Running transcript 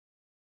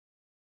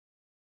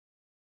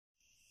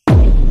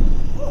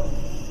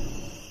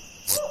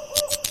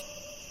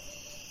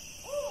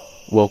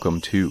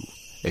Welcome to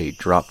a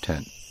Drop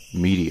Tent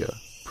Media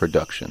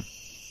production.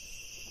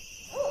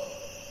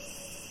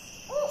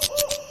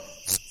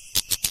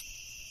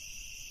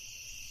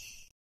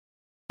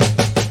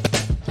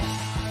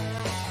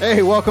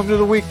 Hey, welcome to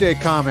the Weekday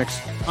Comics.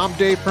 I'm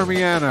Dave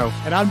Permiano.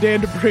 And I'm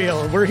Dan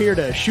DeBriel, and we're here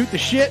to shoot the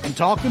shit and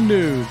talk the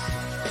news.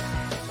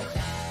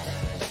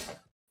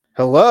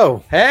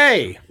 Hello.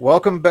 Hey,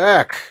 Welcome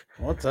back.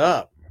 what's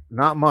up?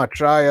 Not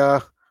much. I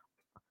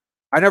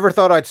never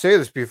thought I'd say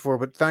this before,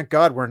 but thank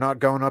God we're not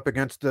going up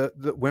against the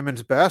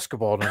women's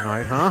basketball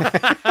tonight,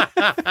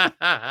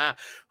 huh?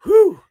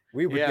 Whew.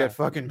 We would Yeah. get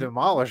fucking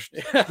demolished.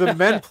 The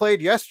men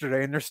played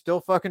yesterday, and they're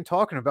still fucking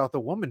talking about the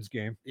women's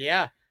game.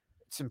 Yeah.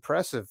 It's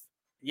impressive.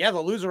 Yeah,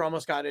 the loser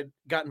almost got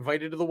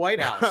invited to the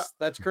White House.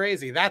 That's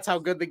crazy. That's how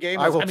good the game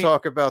is. I will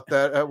talk about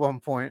that at one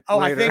point. Oh,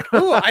 later.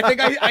 I think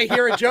I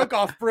hear a joke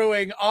off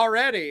brewing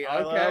already.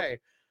 Okay.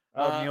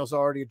 Neil's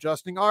already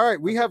adjusting. All right,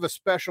 we have a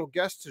special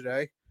guest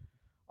today.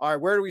 All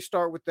right, where do we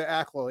start with the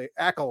acolyte?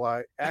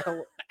 Accolades?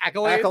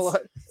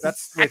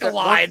 That's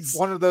Acolytes.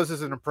 One of those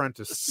is an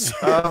apprentice.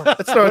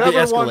 Let's start with the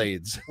whatever one-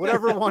 Escalades.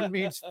 Whatever one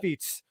means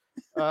feats.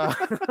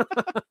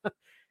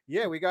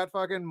 Yeah, we got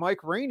fucking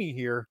Mike Rainey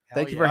here.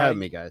 Thank you for having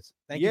me, guys.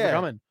 Thank you for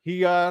coming.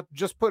 He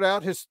just put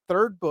out his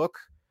third book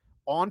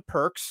on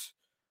Perks.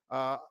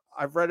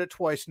 I've read it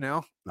twice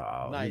now.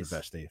 Oh, Nice. you're the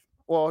best, Dave.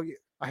 Well,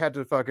 I had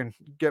to fucking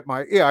get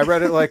I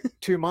read it like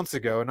 2 months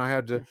ago, and I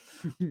had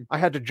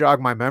to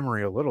jog my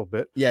memory a little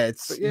bit. Yeah,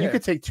 But yeah. you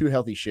could take 2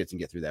 healthy shits and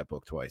get through that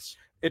book twice.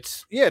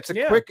 It's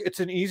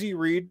an easy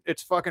read.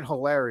 It's fucking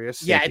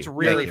hilarious. Yeah, Thank it's you.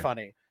 really Thank you.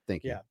 funny.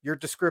 Thank you. Yeah. Your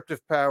descriptive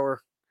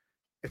power.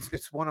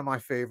 It's one of my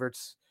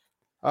favorites.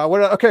 We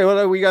got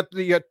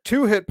the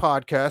 2-hit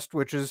podcast,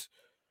 which is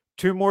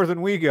 2 more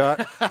than we got.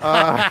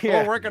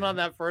 We're working on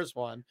that first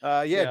one.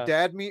 Yeah.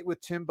 Dad Meet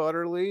with Tim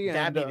Butterly.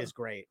 Dad and, Meat is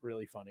great.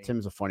 Really funny.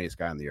 Tim's the funniest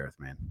guy on the earth,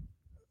 man.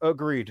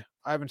 agreed.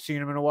 I haven't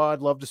seen him in a while.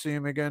 I'd love to see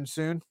him again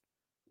soon.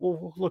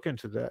 We'll look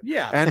into that.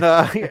 Yeah.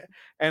 And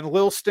and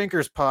Lil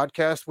Stinkers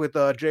podcast with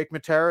Jake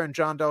Matera and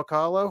John Del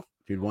Calo.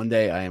 Dude, one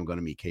day I am going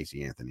to meet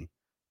Casey Anthony.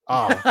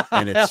 Oh,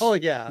 and it's- hell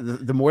yeah.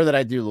 The more that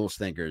I do Little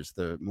Stinkers,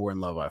 the more in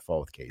love I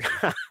fall with Casey.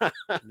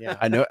 Yeah.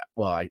 I know,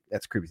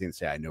 that's a creepy thing to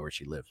say. I know where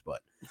she lives,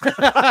 but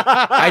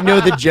I know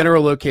the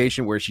general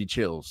location where she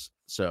chills.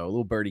 So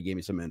little birdie gave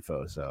me some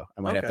info. So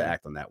I might have to Okay.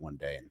 act on that one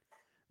day. And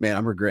man,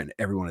 I'm regretting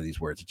every one of these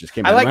words. It just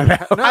came I out like of my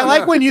mouth. I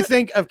like when you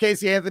think of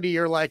Casey Anthony,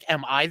 you're like,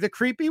 am I the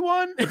creepy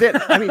one?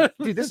 I mean,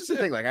 dude, this is the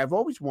thing. Like, I've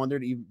always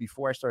wondered, even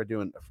before I started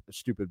doing a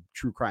stupid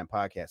true crime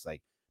podcast,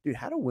 like, dude,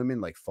 how do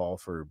women like fall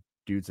for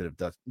dudes that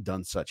have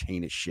done such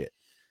heinous shit?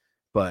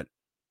 But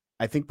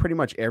I think pretty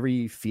much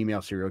every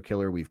female serial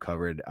killer we've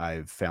covered,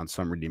 I've found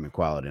some redeeming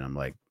quality, and I'm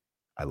like,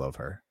 I love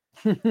her.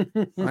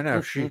 I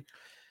know she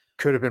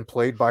could have been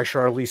played by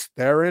Charlize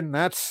Theron.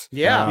 That's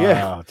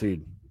Yeah. Oh,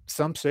 dude.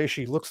 some say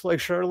she looks like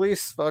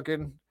Charlize.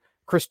 Fucking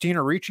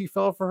Christina Ricci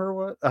fell for her.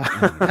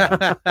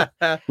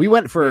 What? We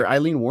went for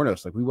Eileen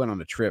Wuornos. Like, we went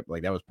on a trip.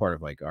 Like, that was part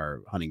of like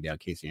our hunting down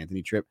Casey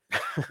Anthony trip.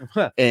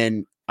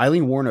 And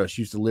Eileen Wuornos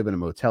used to live in a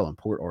motel in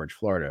Port Orange,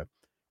 Florida,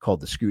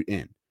 called the Scoot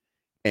Inn.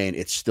 And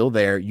it's still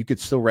there. You could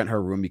still rent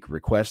her room. You could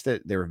request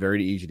it. They were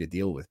very easy to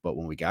deal with. But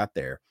when we got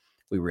there,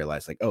 we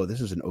realized, like, oh, this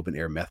is an open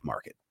air meth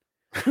market.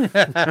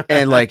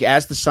 And like,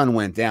 as the sun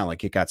went down,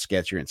 like, it got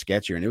sketchier and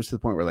sketchier. And it was to the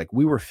point where like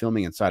we were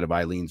filming inside of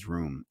Eileen's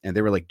room, and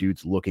there were like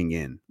dudes looking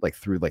in, like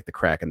through like the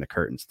crack in the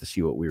curtains to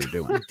see what we were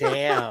doing.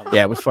 Damn.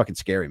 Yeah, it was fucking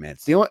scary, man.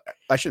 It's the only,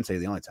 I shouldn't say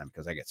the only time,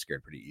 because I get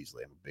scared pretty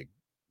easily. I'm a big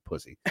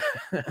pussy.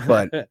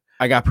 But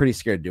I got pretty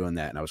scared doing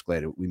that, and I was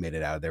glad we made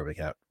it out of there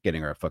without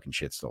getting our fucking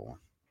shit stolen.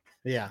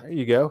 Yeah. There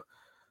you go.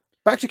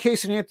 Back to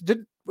Casey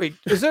Anthony.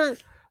 Is there?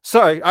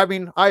 Sorry, I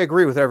mean, I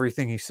agree with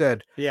everything he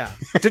said. Yeah.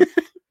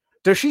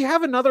 Does she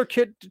have another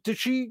kid? Did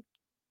she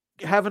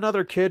have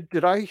another kid?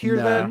 Did I hear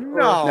that?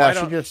 No. No, I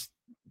she don't- just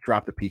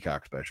dropped a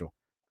Peacock special,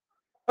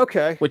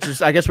 Okay, which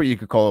is, I guess, what you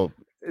could call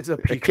it's a a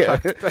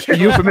peacock. a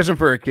euphemism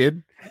for a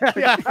kid.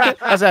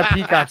 How's that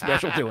Peacock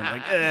special doing?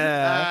 Like,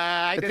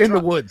 I it's had in to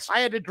the woods. I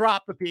had to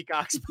drop the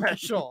Peacock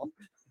special.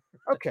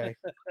 Okay,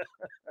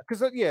 because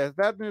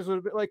that news would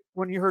have been like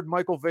when you heard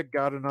Michael Vick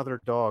got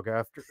another dog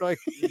after. Like,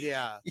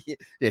 Yeah.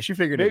 Yeah, she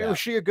figured maybe it was out.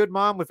 she a good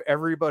mom if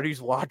everybody's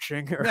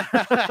watching? Or...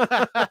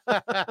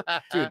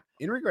 Dude,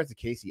 in regards to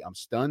Casey, I'm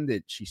stunned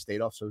that she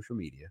stayed off social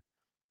media.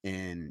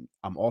 And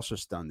I'm also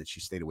stunned that she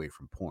stayed away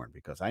from porn,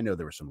 because I know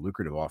there were some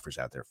lucrative offers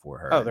out there for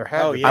her. Oh, there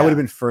had. Oh, to be. yeah. I would have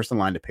been first in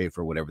line to pay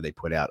for whatever they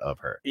put out of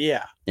her.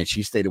 Yeah. And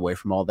she stayed away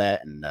from all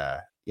that. And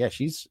yeah,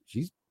 she's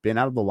been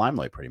out of the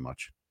limelight pretty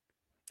much.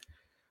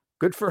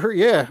 Good for her.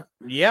 Yeah.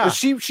 Yeah. But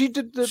she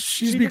did the.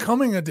 She's she did-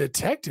 becoming a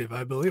detective,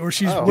 I believe, or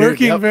she's Oh.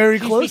 working Yep. very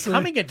She's closely.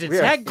 becoming a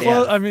detective.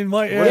 I mean,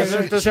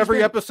 Does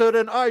every episode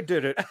and I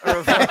did it.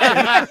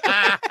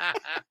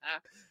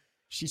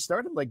 She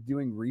started like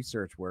doing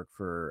research work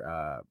for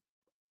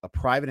a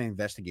private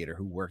investigator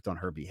who worked on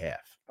her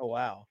behalf. Oh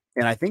wow.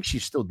 And I think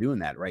she's still doing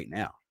that right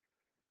now.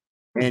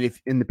 And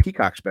if in the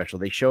Peacock special,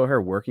 they show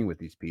her working with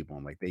these people,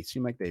 and like they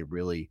seem like they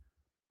really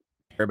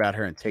care about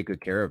her and take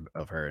good care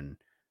of her. And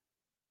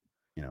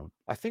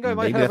I think I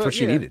might maybe have that's what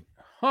she needed.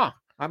 Huh.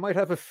 I might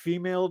have a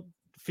female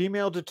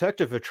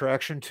detective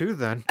attraction too.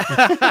 Then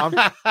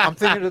I'm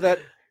thinking of that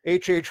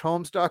H.H.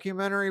 Holmes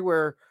documentary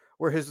where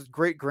his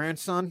great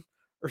grandson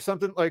or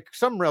something, like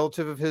some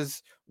relative of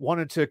his,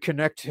 wanted to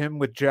connect him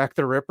with Jack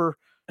the Ripper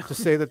to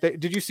say that they.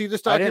 Did you see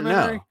this I didn't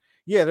documentary? know.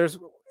 Yeah,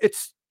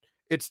 it's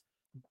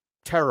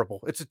terrible.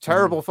 It's a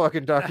terrible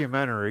fucking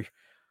documentary.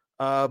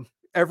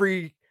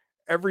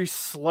 Every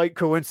slight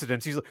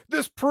coincidence, he's like,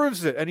 this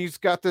proves it, and he's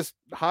got this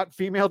hot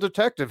female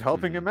detective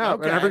helping him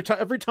out. And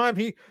every time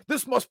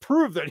this must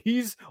prove that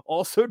he's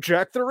also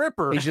Jack the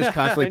Ripper. He's just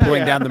constantly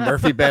pulling down the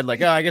Murphy bed,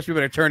 like, oh, I guess we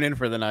better turn in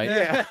for the night.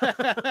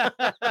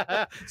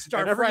 Yeah.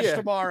 Start fresh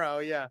tomorrow.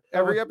 Yeah.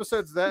 Every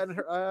episode's that. And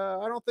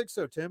I don't think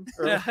so, Tim.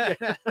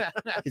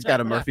 He's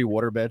got a Murphy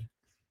waterbed.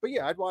 But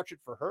yeah, I'd watch it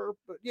for her.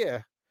 But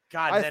yeah.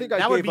 God, I think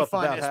that would be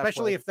fun, about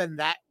especially halfway. if then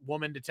that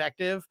woman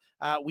detective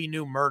we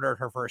knew murdered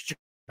her first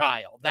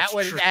child. That That's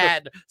would true.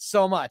 add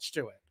so much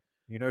to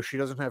it. She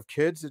doesn't have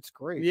kids. It's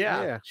great.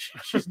 Yeah.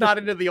 She's not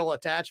into the old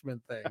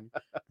attachment thing.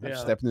 Yeah.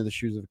 Stepped into the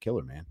shoes of a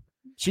killer, man.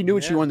 She knew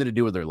what she wanted to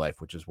do with her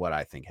life, which is what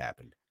I think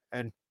happened.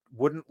 And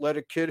wouldn't let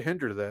a kid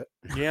hinder that.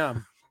 Yeah.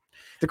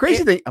 The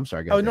crazy thing, I'm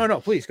sorry. Go ahead. No,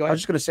 please go I ahead.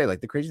 was just going to say,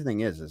 like, the crazy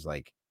thing is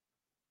like,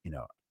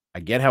 I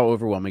get how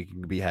overwhelming it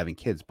can be having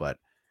kids, but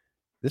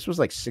this was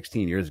like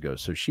 16 years ago.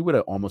 So she would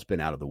have almost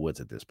been out of the woods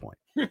at this point.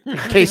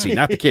 Casey,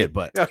 not the kid,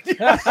 but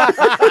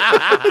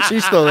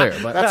she's still there.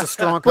 But That's a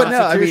strong But constitution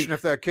no, I mean-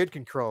 if that kid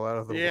can crawl out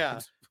of the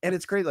woods. and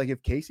it's great. Like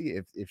if Casey,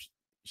 if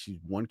she's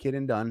one kid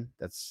and done,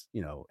 that's,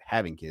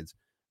 having kids,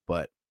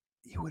 but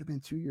you would have been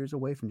 2 years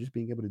away from just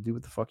being able to do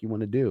what the fuck you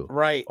want to do.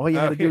 Right. All you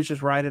got to do is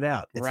just ride it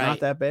out. It's Right. not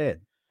that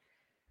bad.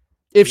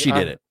 If she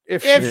did it.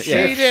 If she she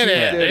did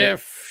it. did it.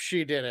 If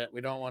she did it. We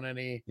don't want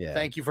any. Yeah.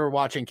 Thank you for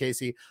watching,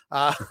 Casey.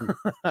 I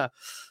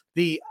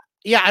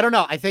don't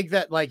know. I think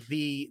that like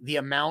the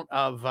amount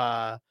of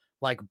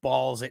like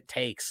balls it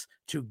takes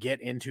to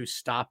get into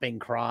stopping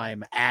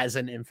crime as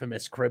an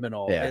infamous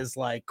criminal is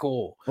like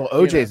cool. Well,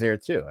 OJ's there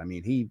too. I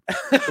mean, he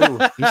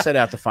set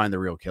out to find the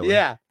real killer.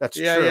 Yeah. That's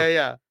Yeah. true.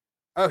 Yeah.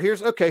 Oh,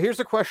 here's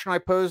a question I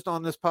posed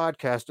on this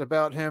podcast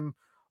about him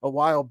a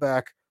while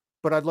back,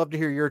 but I'd love to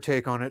hear your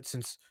take on it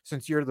since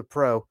you're the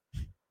pro.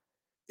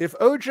 If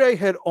OJ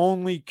had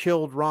only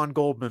killed Ron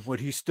Goldman, would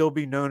he still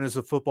be known as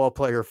a football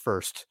player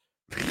first?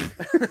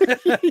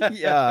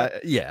 yeah.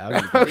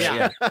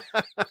 Yeah.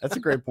 That's a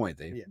great point,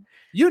 Dave.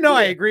 Yeah.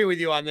 I agree with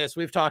you on this.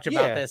 We've talked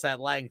about Yeah. this at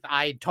length.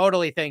 I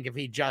totally think if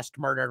he just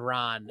murdered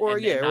Ron, Or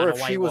and yeah, not or a if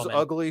white she was woman.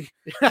 ugly.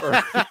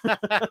 Right,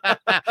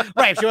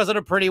 if she wasn't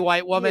a pretty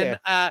white woman.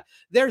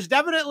 There's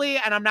definitely,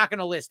 and I'm not going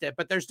to list it,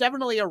 but there's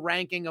definitely a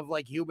ranking of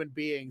like human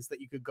beings that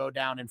you could go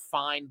down and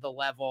find the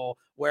level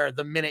where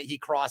the minute he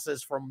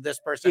crosses from this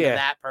person to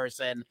that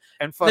person,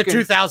 And the fucking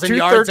 2,000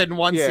 yards in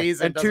one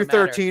season, and doesn't matter.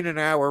 213 an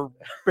hour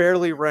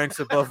barely ranks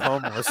above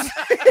homeless.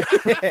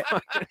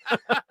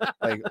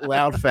 Like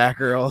loud fat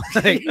girl.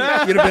 Like, you'd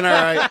have been all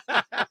right.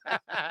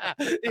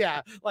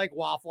 Yeah, like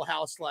Waffle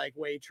House, like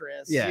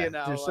waitress. Yeah. like,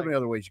 There's so many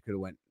other ways you could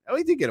have went. Oh,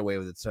 he did get away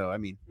with it. So I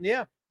mean,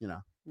 yeah,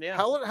 yeah.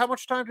 How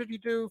much time did he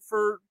do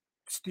for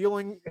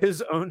stealing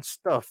his own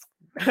stuff?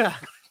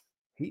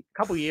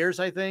 couple years,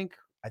 I think.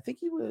 I think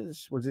he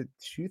was it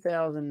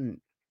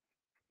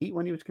 2008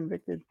 when he was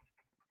convicted?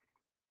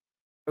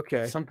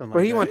 Okay, Something like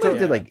but he that. went He to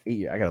did like 8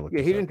 years. I gotta look. yeah,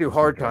 this he up. didn't do It's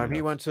hard not time. good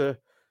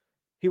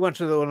He went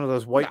to one of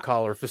those white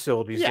collar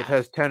facilities Yeah. that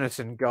has tennis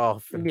and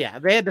golf. And, Yeah,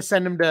 they had to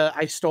send him to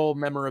I stole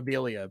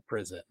memorabilia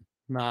prison,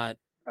 not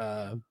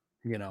I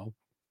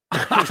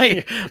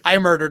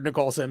murdered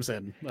Nicole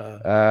Simpson.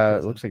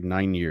 It looks like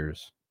 9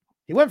 years.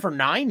 He went for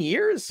 9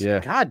 years. Yeah.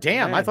 God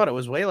damn, I Man. thought it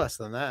was way less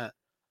than that.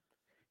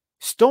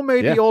 Still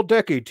made Yeah. the all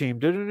decade team,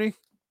 didn't he?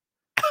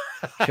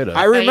 Should have.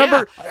 I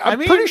remember. I I'm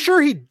mean- pretty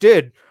sure he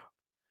did.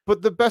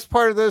 But the best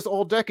part of those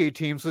all decade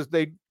teams was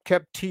they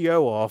kept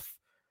T.O. off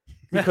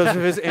because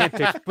of his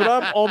antics. But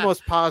I'm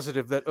almost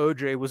positive that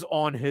OJ was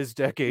on his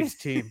decade's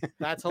team.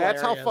 That's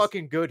hilarious. That's how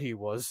fucking good he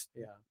was.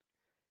 Yeah.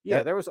 Yeah,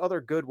 That- there was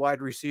other good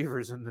wide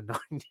receivers in the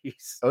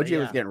 90s. OJ was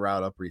Yeah. getting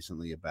riled up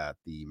recently about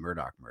the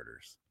Murdoch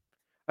murders.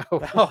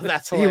 Oh,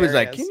 that's He was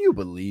like, hilarious. "Can you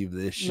believe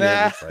this shit?"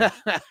 It's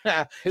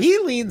like, He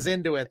leans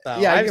into it though.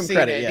 Yeah, I I've give him seen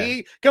credit, it. yeah.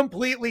 He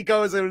completely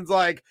goes and is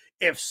like,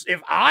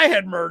 if I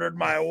had murdered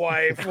my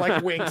wife,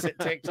 like winks at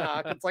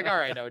TikTok. It's like, all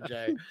right,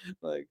 OJ.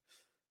 Like,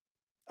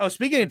 oh,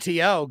 speaking of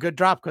TO, good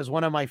drop, because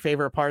one of my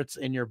favorite parts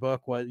in your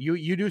book was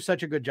you do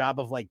such a good job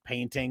of like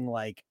painting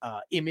like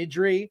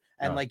imagery,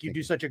 and Oh, like you thank do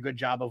you. such a good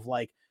job of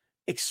like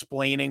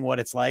explaining what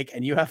it's like.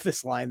 And you have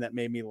this line that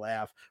made me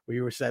laugh where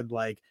you were said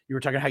like you were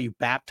talking how you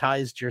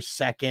baptized your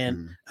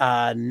second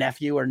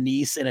nephew or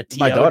niece in a TO.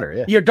 My daughter,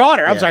 yeah. Your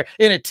daughter, I'm Yeah. sorry,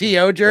 in a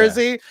TO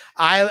jersey.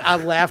 I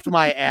laughed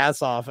my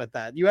ass off at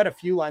that. You had a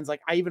few lines, like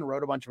I even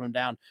wrote a bunch of them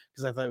down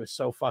because I thought it was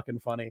so fucking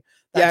funny.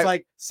 That's Yeah.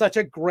 like such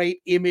a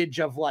great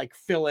image of like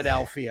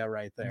Philadelphia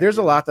right there. There's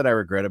a lot that I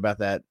regret about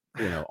that,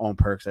 on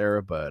Perks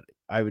era, but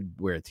I would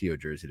wear a T.O.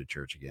 jersey to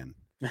church again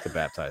to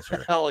baptize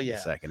her. Hell the yeah.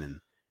 second, and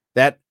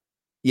that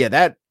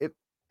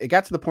it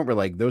got to the point where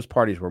like those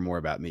parties were more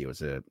about me. It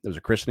was a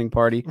christening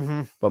party,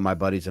 but my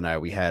buddies and I,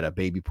 we had a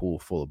baby pool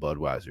full of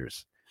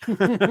Budweisers.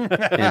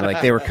 And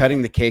like they were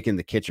cutting the cake in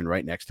the kitchen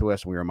right next to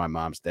us. And we were on my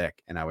mom's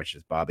deck, and I was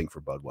just bobbing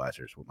for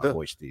Budweisers with my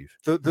boy Steve.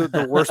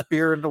 The worst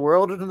beer in the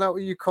world, isn't that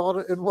what you called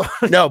it?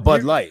 No,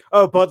 Bud Light.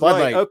 Oh, Bud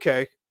Light.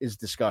 Okay, is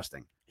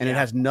disgusting, and it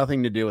has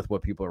nothing to do with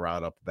what people are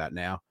riled up about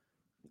now.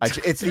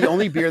 It's the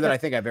only beer that I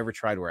think I've ever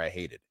tried where I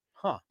hated.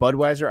 Huh?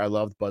 Budweiser, I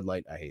loved. Bud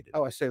Light, I hated.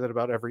 Oh, I say that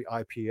about every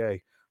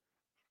IPA.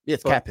 Yeah,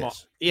 it's cat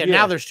piss.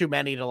 Now there's too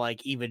many to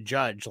like even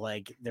judge.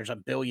 Like there's a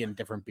billion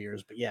different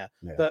beers,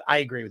 but I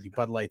agree with you.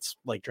 Bud Light's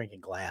like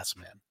drinking glass,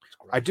 man.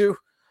 I do.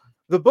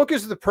 The book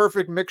is the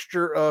perfect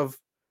mixture of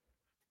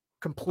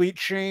complete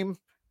shame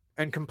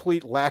and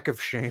complete lack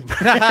of shame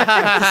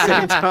at the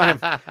same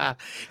time.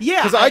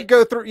 Yeah,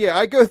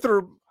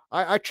 because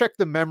I check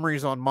the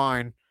memories on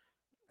mine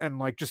and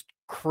like just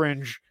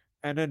cringe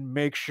and then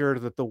make sure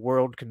that the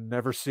world can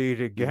never see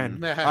it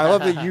again. I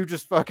love that you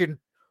just fucking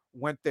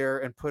went there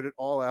and put it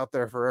all out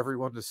there for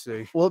everyone to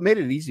see. Well, it made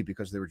it easy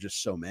because there were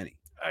just so many.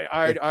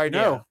 I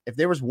know. Yeah. If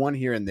there was one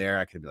here and there,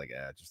 I could be like,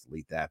 just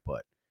delete that.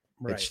 But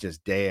it's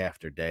just day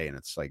after day. And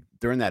it's like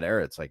during that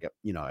era, it's like,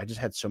 I just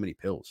had so many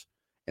pills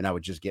and I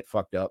would just get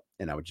fucked up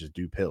and I would just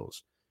do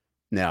pills.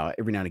 Now,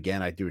 every now and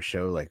again, I do a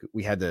show. Like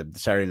we had the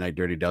Saturday Night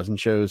Dirty Dozen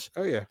shows.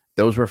 Oh, yeah.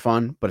 Those were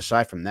fun. But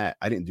aside from that,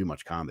 I didn't do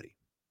much comedy.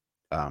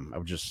 I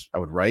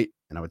would write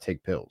and I would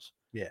take pills.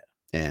 Yeah.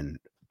 And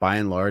by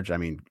and large, I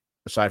mean,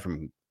 aside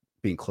from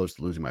being close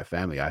to losing my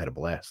family, I had a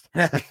blast.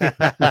 I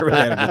really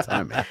had a good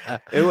time, man.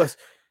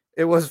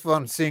 It was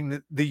fun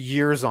seeing the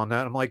years on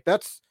that. I'm like,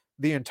 that's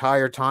the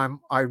entire time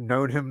I've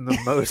known him the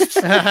most.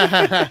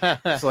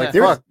 It's like,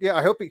 fuck, yeah,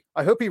 I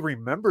hope he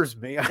remembers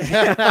me. Oh, dude,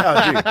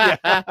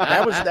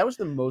 that was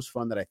the most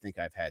fun that I think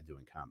I've had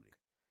doing comedy.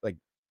 Like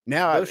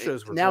now, those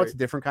shows were now great. it's a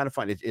different kind of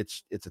fun.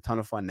 It's a ton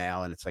of fun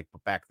now, and it's like,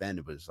 but back then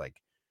it was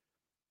like,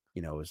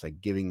 it was like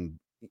getting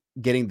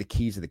the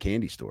keys to the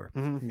candy store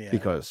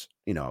because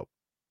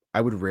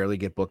I would rarely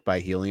get booked by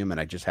Helium, and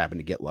I just happened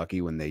to get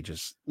lucky when they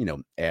just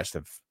asked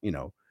if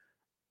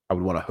I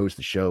would want to host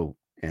the show,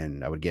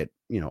 and I would get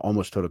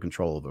almost total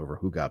control over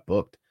who got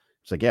booked.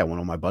 It's like, yeah, I want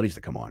all my buddies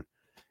to come on,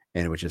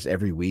 and it was just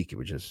every week. It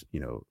was just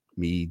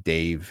me,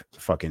 Dave,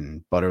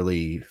 fucking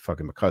Butterly,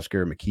 fucking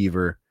McCusker,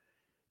 McKeever.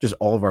 Just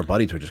all of our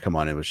buddies would just come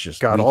on. It was just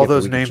God. All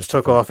those names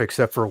took off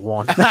except for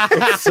one.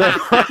 I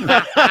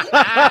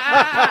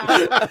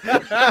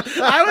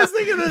was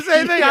thinking the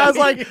same thing. I was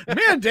like,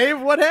 man, Dave,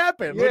 what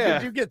happened? Yeah.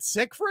 Did you get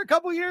sick for a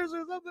couple years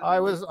or something?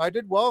 I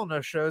did well in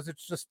those shows.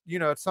 It's just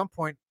at some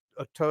point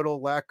a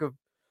total lack of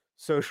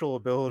social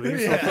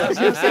ability. Yeah, I was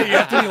gonna say, you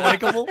have to be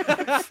likable.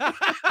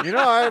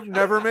 I've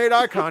never made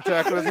eye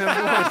contact with him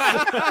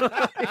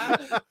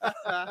once.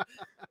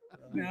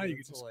 Now you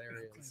can just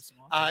hilarious.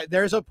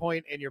 There's a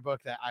point in your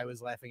book that I was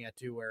laughing at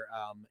too, where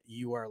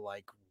you are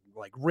like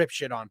rip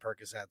shit on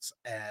Percocets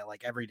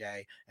like every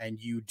day, and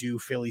you do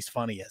Philly's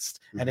Funniest,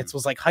 and it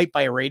was like hyped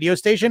by a radio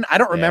station. I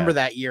don't remember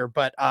that year,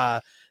 but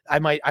I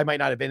might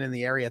not have been in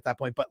the area at that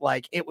point, but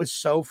like it was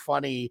so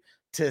funny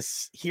to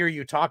hear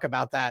you talk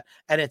about that,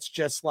 and it's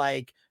just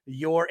like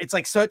it's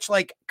like such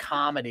like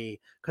comedy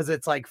because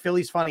it's like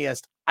Philly's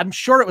Funniest. I'm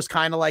sure it was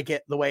kind of like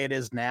it the way it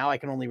is now. I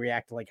can only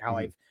react to like how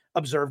I've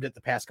observed it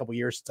the past couple of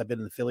years since I've been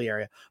in the Philly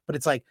area, but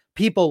it's like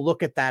people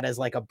look at that as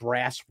like a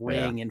brass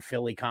ring in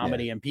Philly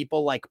comedy, and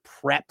people like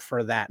prep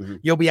for that.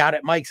 You'll be out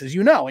at Mike's, as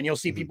and you'll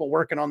see people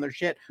working on their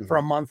shit for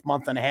a month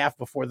and a half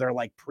before they're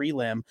like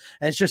prelim, and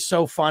it's just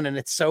so fun, and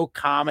it's so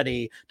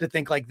comedy to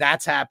think like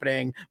that's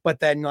happening, but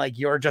then like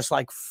you're just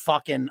like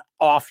fucking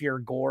off your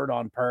gourd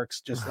on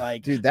Perks, just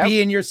like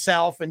being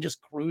yourself and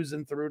just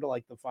cruising through to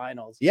like the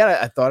finals.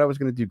 I thought I was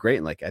going to do great,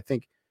 and like I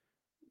think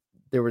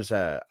there was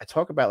I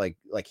talk about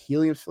like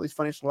Helium's Philly's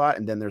Funniest a lot,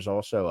 and then there's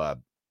also a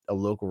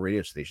local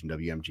radio station,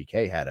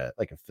 WMGK, had a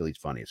Philly's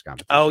Funniest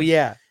competition. Oh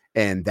yeah,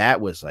 and that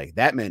was like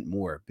that meant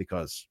more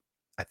because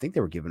I think they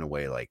were giving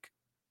away like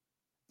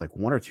 $1,000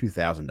 or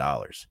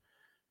 $2,000,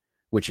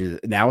 which is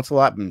now it's a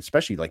lot, and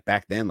especially like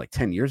back then, like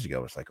 10 years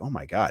ago, it's like, oh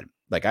my god,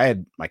 like I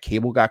had my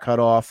cable got cut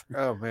off.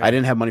 Oh man, I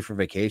didn't have money for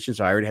vacation,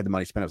 so I already had the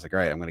money spent. I was like, all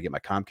right, I'm gonna get my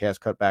Comcast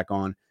cut back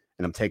on,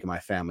 and I'm taking my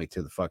family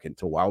to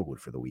to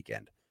Wildwood for the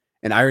weekend.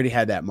 And I already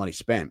had that money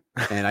spent,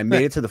 and I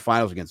made it to the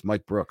finals against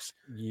Mike Brooks.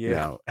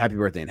 Yeah. Happy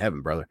birthday in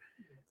heaven, brother.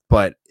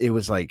 But it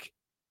was like,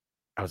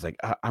 I was like,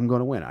 I'm going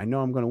to win. I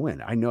know I'm going to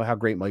win. I know how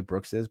great Mike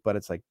Brooks is, but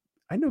it's like,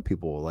 I know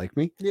people will like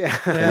me. Yeah.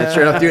 And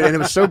sure enough, dude. And it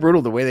was so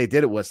brutal. The way they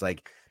did it was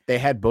like, they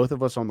had both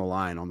of us on the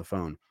line on the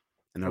phone,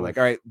 and they're like,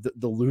 all right,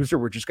 the loser,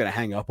 we're just going to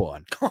hang up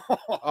on.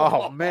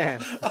 Oh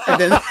man. And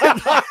then,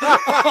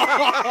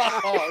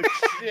 oh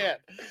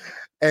shit.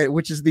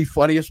 which is the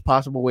funniest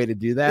possible way to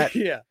do that.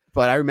 Yeah.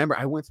 But I remember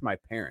I went to my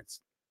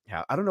parents'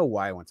 house. I don't know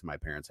why I went to my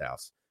parents'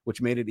 house,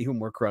 which made it even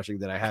more crushing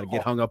that I had to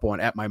get hung up on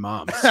at my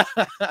mom's.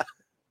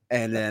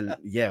 And then,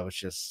 it was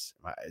just,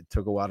 it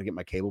took a while to get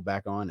my cable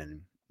back on,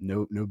 and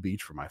no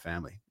beach for my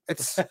family.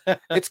 It's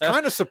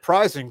kind of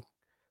surprising,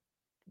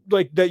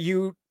 like that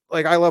you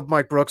like. I love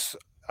Mike Brooks.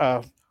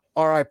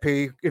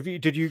 R.I.P.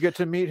 Did you get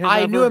to meet him?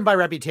 I knew ever? him by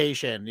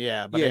reputation,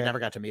 yeah, but I Yeah. never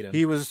got to meet him.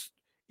 He was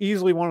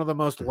easily one of the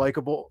most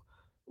likable.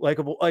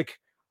 Like,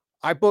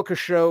 I book a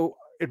show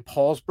in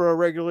Paulsboro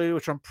regularly,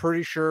 which I'm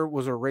pretty sure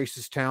was a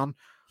racist town,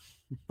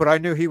 but I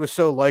knew he was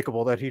so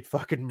likable that he'd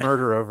fucking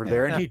murder over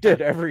there, and he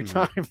did every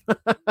time.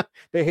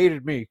 They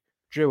hated me,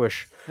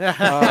 Jewish, and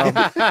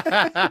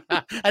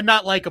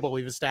not likable.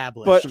 We've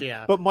established,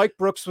 yeah. But Mike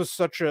Brooks was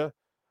such a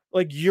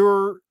like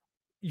your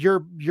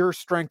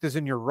strength is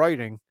in your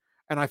writing,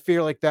 and I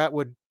feel like that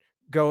would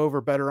go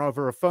over better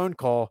over a phone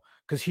call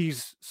because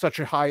he's such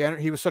a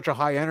he was such a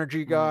high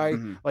energy guy.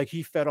 Mm-hmm. Like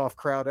he fed off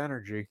crowd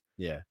energy.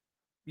 Yeah.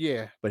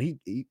 But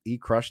he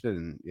crushed it,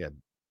 and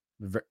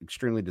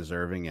extremely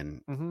deserving.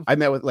 And Mhm. I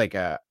met with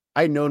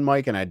I'd known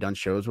Mike and I'd done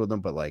shows with him,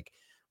 but like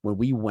when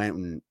we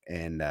went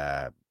and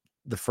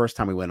the first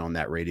time we went on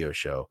that radio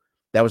show,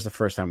 that was the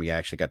first time we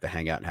actually got to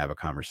hang out and have a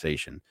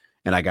conversation,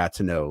 and I got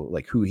to know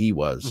like who he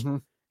was. Mm-hmm.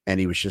 And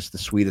he was just the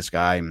sweetest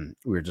guy. And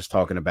we were just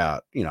talking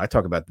about, I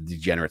talk about the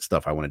degenerate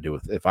stuff I want to do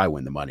if I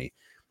win the money.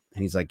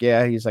 And he's like,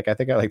 I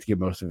think I like to give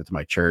most of it to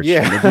my church.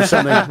 Yeah. And do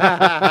something. It's like,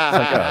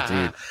 oh,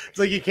 dude. It's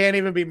like you can't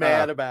even be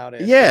mad about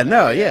it. Yeah,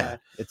 no, yeah.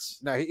 It's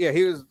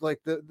he was like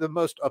the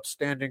most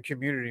upstanding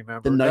community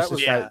member. the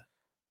nicest guy.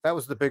 That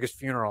was the biggest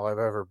funeral I've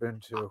ever been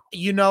to.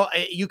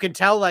 You can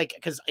tell, like,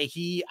 because I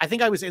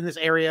think I was in this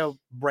area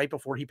right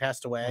before he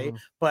passed away,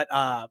 but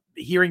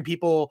hearing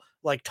people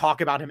like talk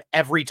about him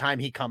every time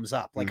he comes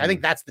up, like, I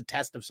think that's the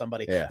test of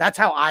somebody. Yeah. That's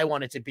how I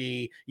want it to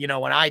be,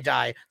 when I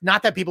die.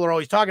 Not that people are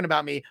always talking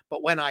about me,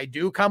 but when I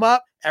do come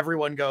up,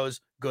 everyone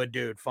goes, good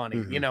dude,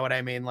 funny. You know what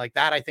I mean? Like,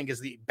 that I think is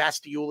the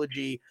best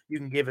eulogy you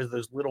can give, is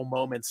those little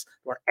moments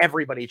where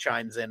everybody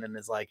chimes in and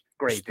is like,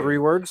 great dude. 3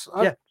 words.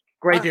 Yeah.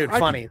 Great dude,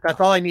 funny. That's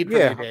all I need from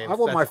you, Dave. I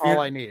want That's all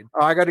I need.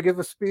 I got to give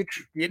a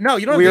speech. No,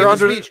 you don't have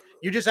to give a speech.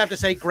 You just have to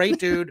say, great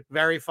dude,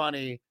 very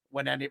funny,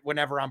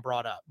 whenever I'm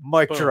brought up.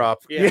 Mic Boom. drop.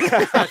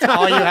 Yeah. That's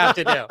all you have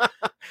to do.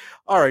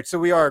 All right, so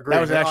we are agreeing.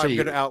 That was actually I'm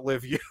going to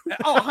outlive you.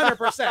 Oh,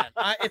 100%.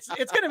 It's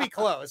going to be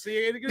close. So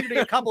you're going to be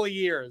a couple of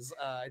years.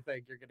 I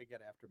think you're going to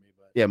get after me.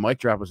 But Yeah, mic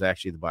drop was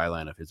actually the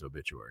byline of his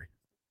obituary.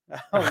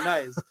 oh,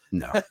 nice.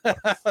 No.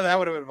 That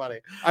would have been funny.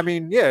 I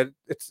mean, yeah,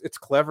 it's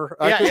clever.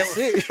 Yeah,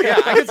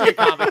 I can see a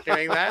comic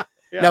doing that.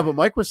 Yeah. No, but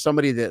Mike was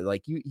somebody that,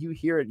 like, you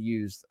hear it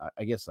used,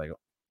 I guess, like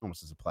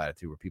almost as a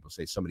platitude, where people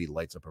say somebody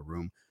lights up a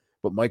room.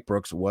 But Mike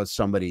Brooks was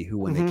somebody who,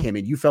 when they came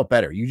in, you felt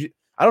better.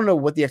 I don't know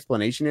what the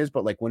explanation is,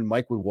 but like when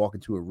Mike would walk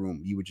into a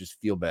room, you would just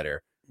feel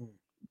better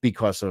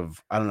because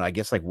of, I don't know, I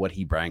guess like what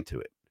he brought to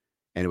it.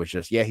 And it was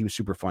just, he was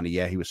super funny.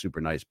 Yeah, he was super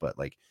nice, but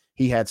like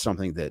he had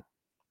something that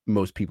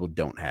most people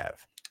don't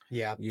have.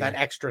 Yeah, that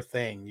extra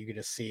thing you could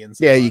just see in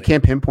somebody. Yeah, you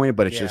can't pinpoint it,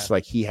 but it's just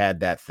like he had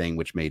that thing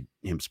which made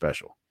him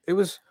special. It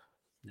was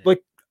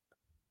like,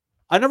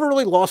 I never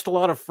really lost a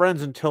lot of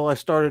friends until I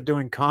started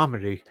doing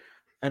comedy.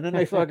 And then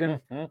I fucking,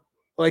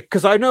 like,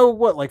 because I know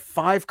like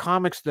 5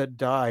 comics that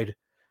died.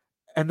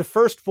 And the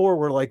first 4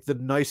 were like the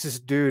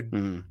nicest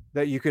dude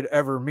that you could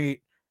ever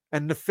meet.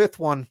 And the 5th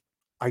one,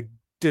 I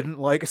didn't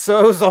like. So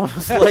it was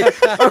almost like,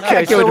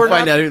 okay, so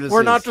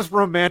we're not just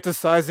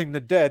romanticizing the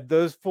dead.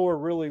 Those 4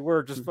 really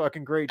were just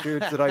fucking great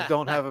dudes that I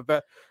don't have a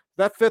bet.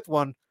 That 5th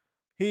one,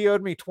 he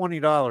owed me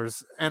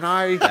 $20, and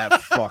I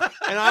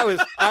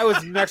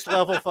was next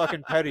level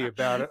fucking petty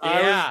about it.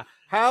 Yeah.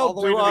 How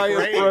do I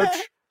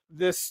approach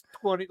this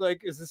 20? Like,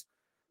 is this?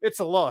 It's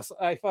a loss.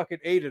 I fucking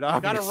ate it.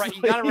 Obviously.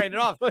 You gotta write it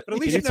off. But at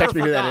least Can you text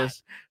me who that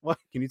is? What?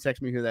 Can you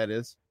text me who that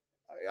is?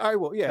 I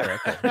will. Yeah.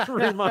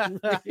 Remind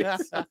me.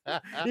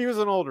 He was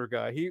an older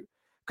guy.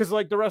 Because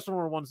like the rest of them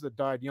were ones that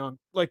died young.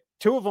 Like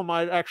 2 of them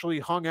I actually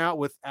hung out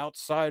with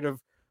outside of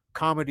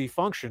comedy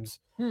functions,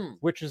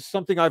 which is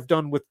something I've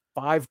done with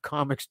 5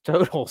 comics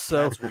total.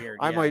 So that's weird.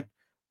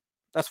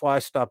 That's why I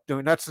stopped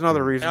doing. That's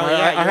another reason.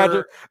 I had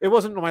to. It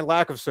wasn't my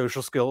lack of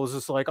social skill. It was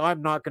just like,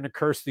 I'm not going to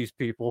curse these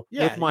people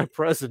with my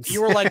presence.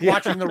 You were like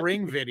watching the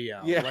Ring video.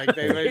 Yeah, like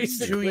they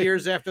 2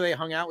 years after they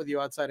hung out with you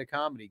outside of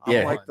comedy.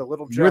 I'm like the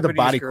little. You're the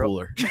body girl.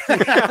 cooler.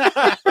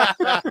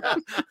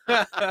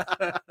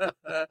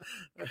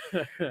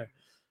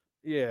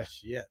 Yeah.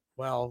 Shit.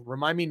 Well,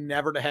 remind me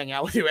never to hang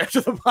out with you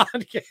after the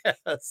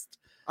podcast.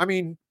 I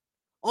mean,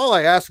 all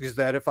I ask is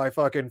that if I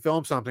fucking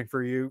film something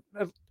for you,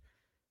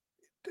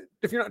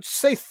 if you're not,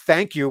 say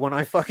thank you when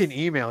I fucking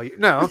email you.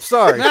 No, I'm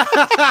sorry.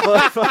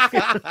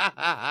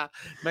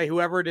 May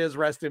whoever it is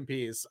rest in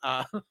peace.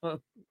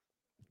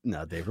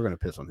 No, Dave, we're gonna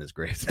piss on his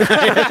grave.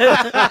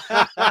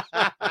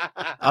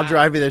 I'll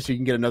drive you there so you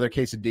can get another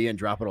quesadilla and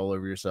drop it all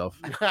over yourself.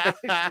 All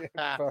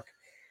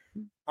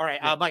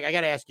right, Mike, I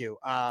gotta ask you,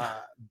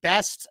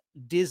 best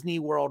Disney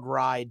World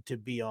ride to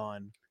be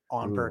on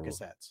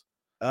Percocets.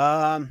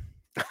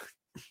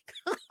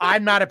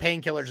 I'm not a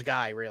painkillers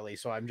guy, really,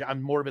 so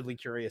I'm morbidly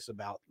curious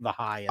about the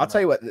high. I'll tell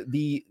you what,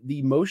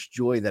 the most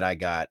joy that I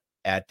got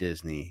at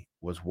Disney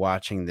was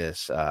watching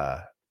this.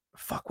 What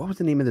was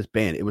the name of this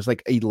band? It was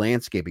like a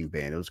landscaping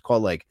band. It was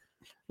called like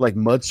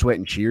Mud, Sweat,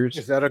 and Shears.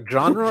 Is that a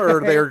genre,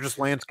 or they're just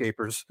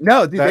landscapers?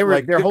 No, they were.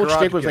 Like their whole Garage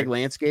shtick was Kid. like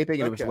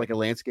landscaping, and it was Okay. like a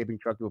landscaping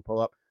truck that would pull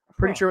up.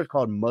 pretty sure it's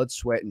called Mud,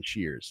 Sweat, and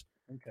Shears.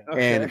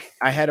 Okay. And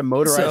I had a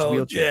motorized So,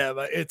 wheelchair. yeah,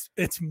 but it's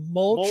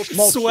mulch,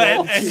 Mulch, sweat,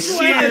 mulch, and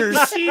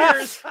sweat,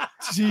 shears. Wow,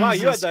 you had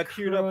Jesus that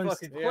queued up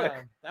Christ. fucking quick.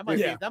 That might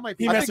Yeah. be. That might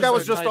He be. I messes think that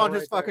was with just title on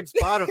his right fucking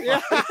there.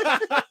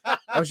 Spotify.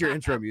 That was your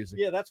intro music.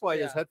 Yeah, that's why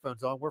his Yeah.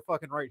 headphones on. We're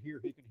fucking right here.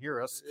 He can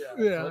hear us.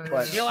 Yeah,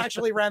 But- Neil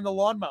actually ran the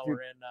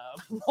lawnmower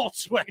in Mulch,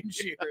 Sweat, and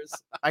Shears.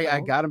 I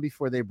got them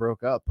before they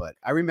broke up, but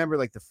I remember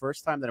like the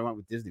first time that I went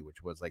with Disney,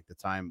 which was like the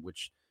time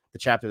which the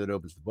chapter that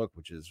opens the book,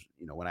 which is,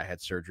 you know, when I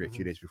had surgery a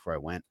few days before I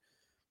went.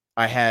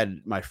 I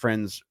had my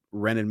friends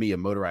rented me a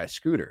motorized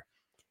scooter,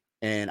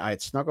 and I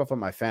had snuck off on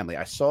my family.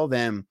 I saw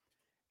them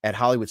at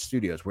Hollywood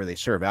Studios where they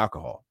serve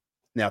alcohol.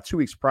 Now, 2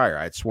 weeks prior,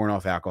 I had sworn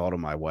off alcohol to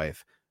my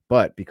wife,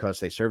 but because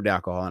they served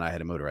alcohol and I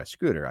had a motorized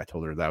scooter, I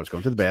told her that I was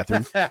going to the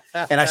bathroom,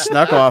 and I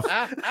snuck off.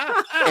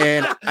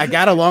 And I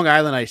got a Long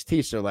Island iced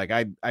tea, so like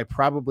I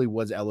probably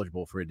was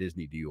eligible for a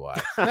Disney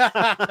DUI.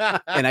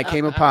 And I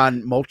came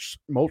upon Mulch,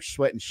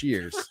 Sweat, and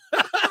Shears.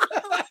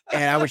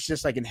 And I was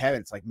just like in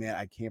heaven. It's like, man,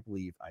 I can't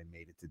believe I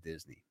made it to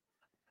Disney,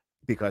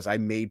 because I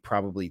made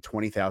probably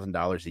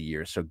 $20,000 a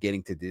year. So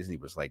getting to Disney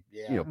was like,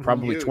 you know,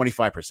 probably Huge.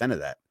 25% of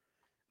that.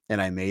 And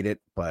I made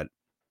it, but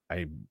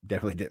I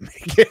definitely didn't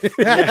make it.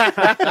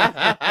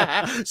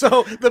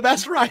 So the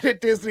best ride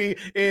at Disney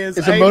is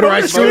It's a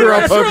motorized scooter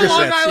on poker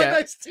Long sets, Island yeah.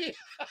 iced tea.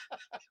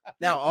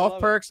 Now, love off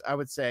it. perks, I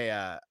would say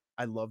I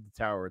love the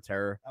Tower of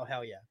Terror. Oh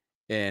hell yeah!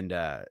 And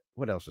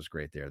what else is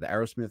great there? The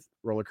Aerosmith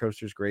roller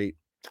coaster is great.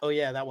 Oh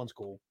yeah, that one's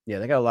cool. Yeah,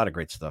 they got a lot of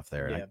great stuff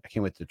there. Yeah. I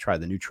can't wait to try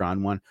the new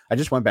Tron one. I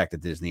just went back to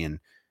Disney and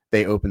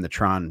they opened the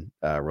Tron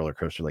roller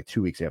coaster like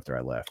 2 weeks after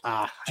I left.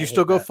 Do you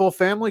still go full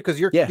family? Because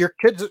your Yeah.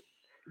 kids,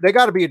 they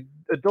got to be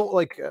adult.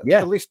 Like Yeah.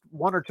 at least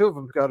one or two of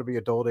them got to be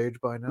adult age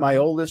by now. My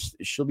oldest,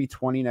 she'll be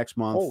 20 next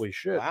month. Holy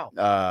shit!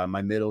 Wow.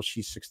 My middle,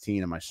 she's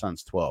 16, and my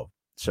son's 12.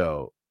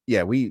 So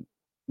yeah, we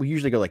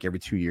usually go like every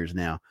 2 years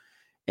now.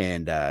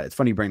 And it's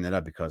funny you bring that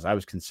up, because I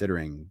was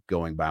considering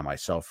going by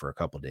myself for a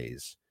couple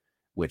days,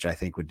 which I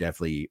think would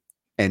definitely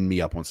end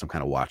me up on some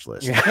kind of watch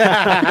list.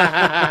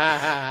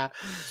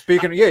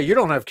 Speaking of, you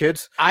don't have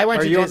kids. I went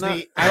Are to you on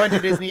Disney. I went to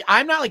Disney.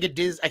 I'm not like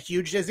a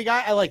huge Disney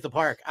guy. I like the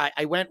park.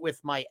 I went with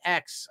my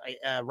ex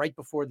right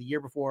before the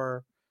year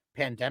before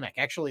pandemic,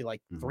 actually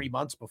like 3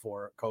 months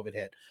before COVID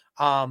hit.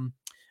 And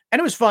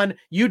it was fun.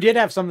 You did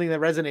have something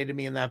that resonated to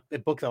me in that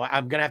book, though.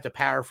 I'm gonna have to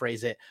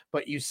paraphrase it,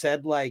 but you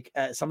said like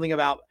something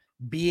about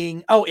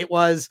being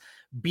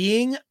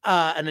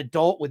an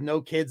adult with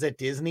no kids at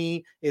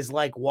Disney is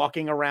like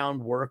walking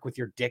around work with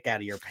your dick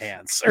out of your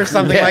pants or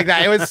something like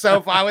that. It was so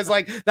fun. I was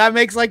like, that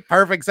makes like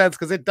perfect sense,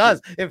 because it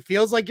does. It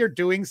feels like you're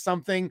doing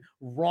something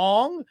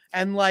wrong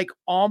and like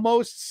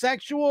almost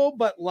sexual,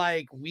 but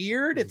like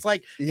weird. It's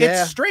like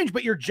Yeah. it's strange,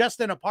 but you're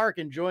just in a park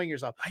enjoying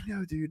yourself. I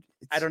know, dude.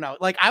 I don't know.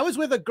 Like I was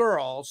with a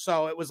girl,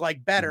 so it was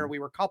like better. We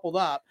were coupled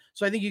up.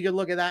 So I think you could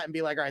look at that and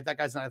be like, all right, that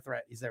guy's not a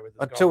threat. He's there with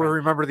his Until we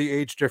girlfriend. remember the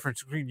age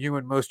difference between you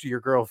and most of your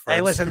girlfriends.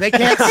 Hey, listen, they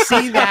can't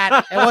see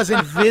that. It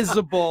wasn't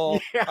visible.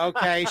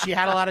 Okay. She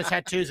had a lot of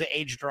tattoos that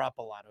aged her up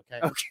a lot.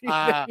 Okay.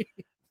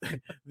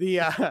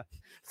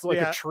 It's like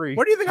yeah. a tree.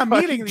 Where do you think I'm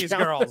Fucking meeting these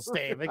jump. girls,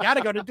 Dave? They got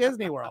to go to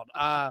Disney World.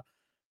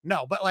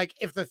 No, but like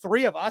if the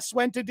three of us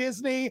went to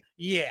Disney,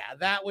 yeah,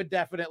 that would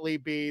definitely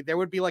be, there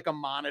would be like a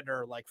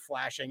monitor like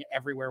flashing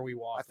everywhere we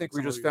walk. I think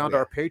we just found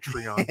our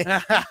Patreon.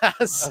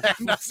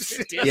 Send us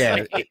to Disney.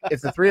 Yeah, if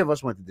the three of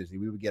us went to Disney,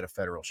 we would get a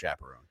federal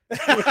chaperone.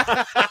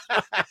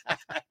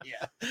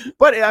 Yeah.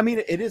 But I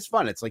mean, it is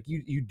fun. It's like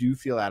you do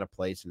feel out of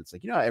place, and it's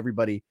like, you know,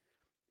 everybody,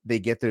 they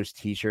get those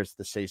T-shirts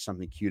to say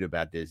something cute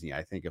about Disney.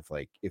 I think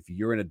if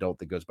you're an adult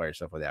that goes by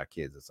yourself without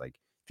kids, it's like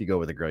if you go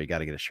with a girl, you got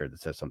to get a shirt that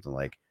says something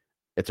like,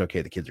 "It's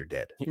okay, the kids are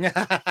dead."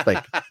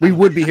 Like we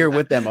would be here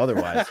with them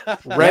otherwise.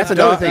 That's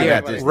another thing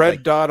about Disney. red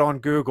Like, dot on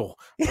Google.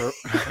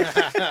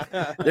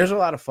 there's a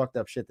lot of fucked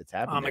up shit that's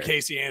happening. I'm a there.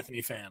 Casey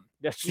Anthony fan.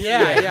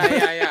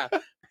 Yeah.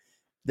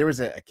 There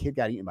was a kid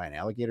got eaten by an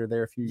alligator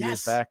there a few years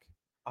Yes. back.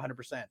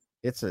 100%.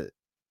 It's a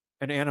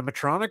An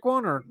animatronic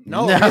one, or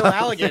No, No. real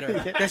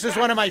alligator. This is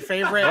one of my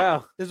favorite.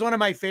 wow. This is one of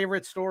my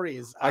favorite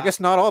stories. I guess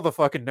not all the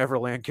fucking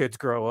Neverland kids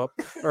grow up.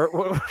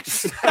 Or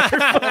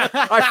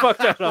I fucked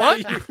that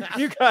up.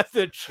 You got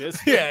the gist.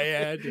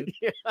 Yeah, I did.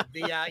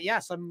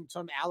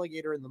 some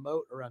alligator in the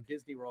moat around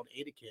Disney World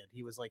ate a kid.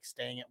 He was like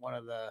staying at one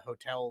of the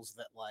hotels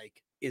that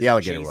like is The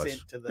alligator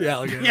adjacent was. to The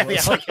alligator yeah, the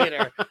was.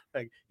 alligator.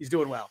 Like, he's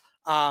doing well.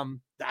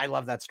 I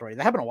love that story.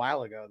 That happened a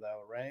while ago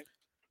though, right?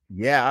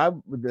 yeah.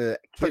 The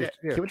kid,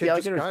 Yeah, kid with kid the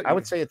just alligator. got I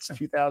would eaten. say it's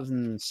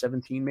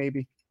 2017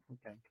 maybe.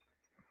 Okay.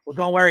 Well,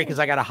 don't worry, because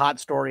I got a hot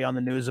story on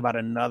the news about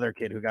another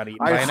kid who got eaten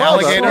I by an saw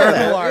that. alligator Saw in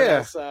that, Florida.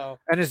 yeah. So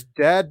And his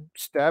dad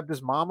stabbed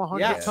his mom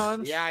 100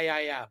 times. Yeah.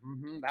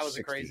 That was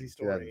a crazy 16,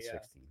 story. Yeah.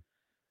 2016.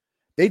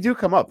 They do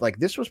come up. Like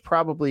this was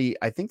probably,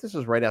 I think this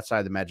was right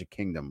outside the Magic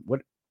Kingdom.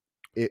 What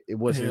it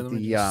was Here, it let me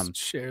the just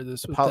share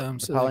this with Pol- them.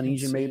 the So they can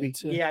Polynesian, see maybe? it,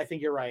 too. Yeah, I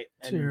think you're right.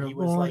 And he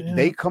was Terrible, like, yeah.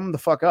 they come the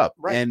fuck up.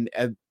 Right. And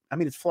I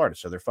mean, it's Florida,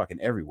 so they're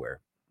fucking everywhere.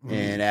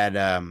 And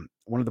at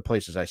one of the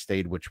places I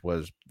stayed, which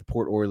was the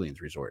Port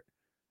Orleans Resort,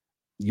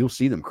 you'll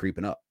see them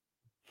creeping up.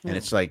 And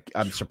it's like,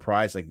 I'm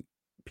surprised like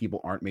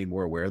people aren't made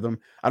more aware of them.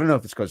 I don't know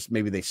if it's because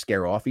maybe they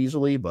scare off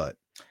easily, but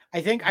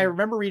I think I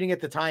remember reading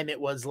at the time it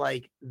was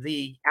like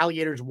the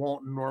alligators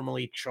won't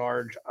normally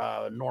charge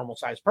a normal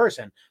sized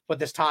person, but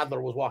this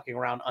toddler was walking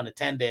around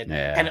unattended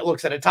and it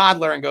looks at a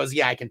toddler and goes,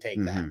 yeah, I can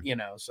take that, you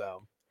know,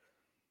 so.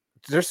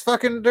 There's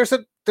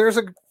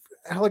a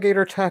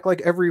alligator attack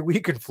like every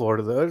week in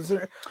Florida though. That's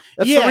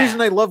the reason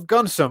they love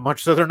guns so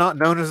much, so they're not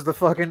known as the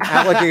fucking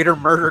alligator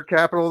murder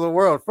capital of the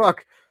world.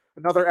 Fuck,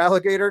 another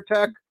alligator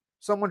attack,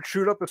 someone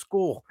shoot up a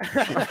school.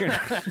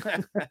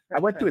 I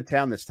went to a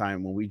town this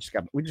time when we just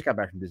got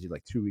back from Disney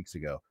like 2 weeks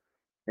ago,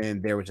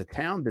 and there was a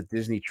town that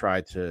Disney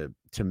tried to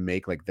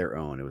make like their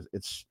own.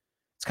 It's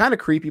kind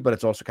of creepy, but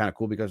it's also kind of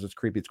cool because it's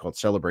creepy. It's called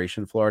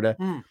Celebration, Florida,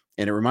 and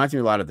it reminds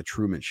me a lot of the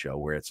Truman Show,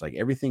 where it's like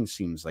everything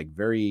seems like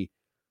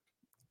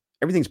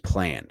everything's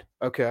planned.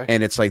 Okay.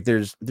 And it's like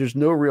there's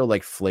no real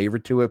like flavor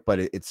to it, but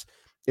it's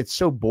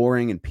so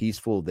boring and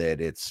peaceful that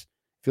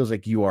feels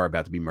like you are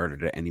about to be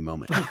murdered at any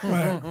moment.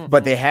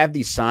 But they have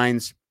these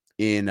signs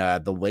in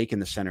the lake in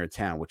the center of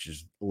town, which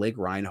is Lake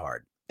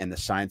Reinhardt, and the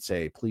signs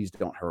say, "Please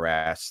don't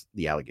harass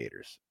the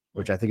alligators,"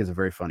 which I think is a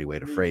very funny way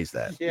to phrase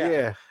that.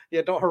 Yeah,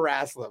 don't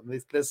harass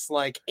them. This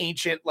like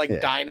ancient like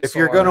dinosaur. If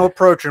you're gonna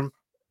approach them,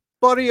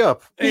 buddy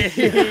up.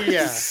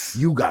 Yeah.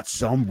 You got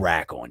some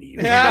rack on you.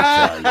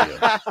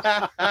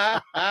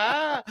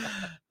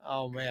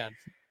 Oh man.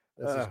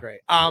 This is great.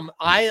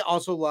 I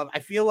also I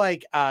feel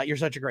like you're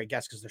such a great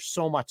guest because there's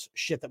so much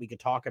shit that we could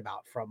talk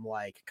about, from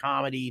like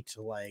comedy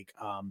to like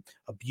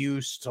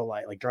abuse to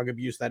like drug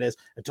abuse, that is,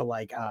 to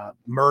like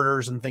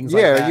murders and things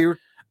like that.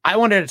 I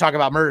wanted to talk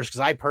about murders because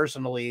I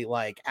personally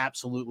like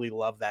absolutely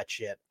love that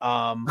shit.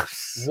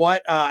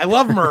 I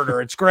love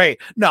murder. It's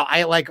great. No,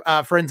 I like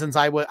for instance,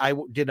 I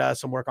did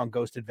some work on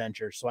Ghost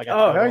Adventures, so I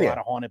got to go to a lot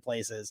of haunted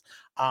places.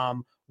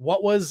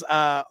 What was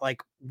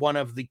like one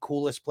of the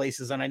coolest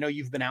places? And I know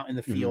you've been out in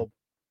the field.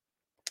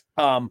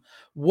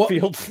 What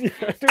field?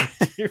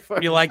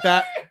 You like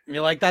that?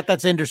 You like that?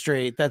 That's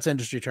industry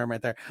term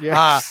right there.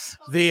 Yeah.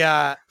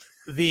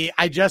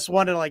 I just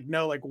want to like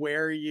know like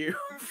where you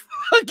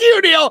fuck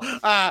you, Neil.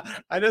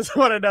 I just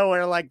want to know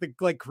where like the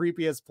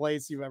creepiest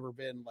place you've ever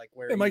been, like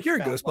where. Hey, Mike, you're a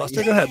Ghostbuster.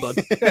 Like, go ahead, bud.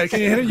 Yeah,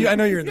 can you hit it? I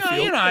know you're in the field.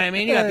 You know what I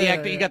mean. You got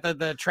the you got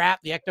the trap,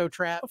 the ecto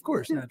trap. Of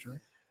course, naturally.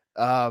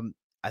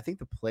 I think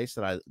the place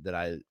that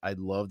I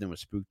loved and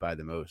was spooked by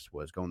the most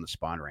was going to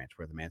Spawn Ranch,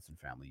 where the Manson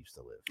family used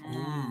to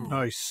live.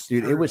 Nice,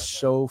 dude. It was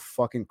so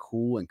fucking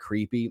cool and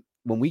creepy.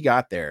 When we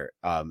got there,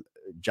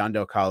 John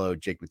Del Calo,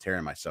 Jake Matera,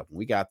 and myself, when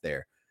we got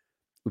there,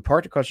 we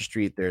parked across the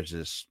street. There's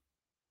this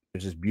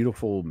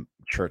beautiful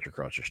church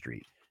across the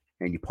street,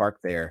 and you park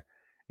there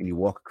and you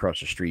walk across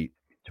the street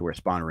to where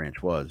Spawn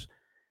Ranch was.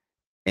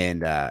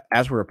 And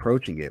as we're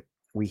approaching it,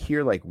 we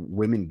hear like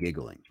women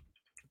giggling,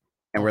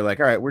 and we're like,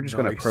 all right, we're just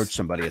going to approach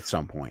somebody at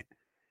some point.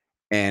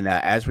 And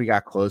as we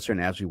got closer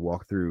and as we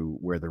walked through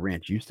where the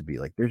ranch used to be,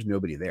 like there's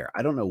nobody there.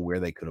 I don't know where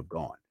they could have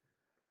gone,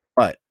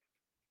 but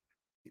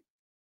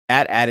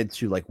that added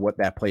to like what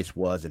that place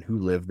was and who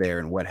lived there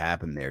and what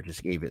happened there,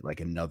 just gave it like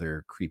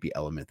another creepy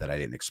element that I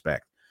didn't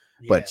expect.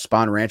 Yeah. But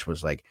Spawn Ranch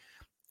was like,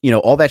 you know,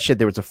 all that shit.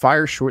 There was a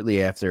fire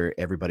shortly after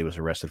everybody was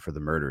arrested for the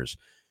murders,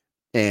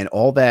 and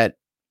all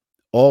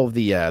of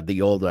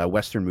the old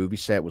Western movie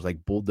set was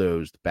like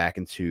bulldozed back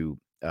into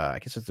I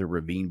guess it's a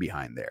ravine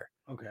behind there.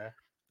 Okay.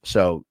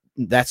 So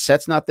that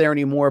set's not there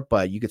anymore,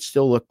 but you could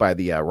still look by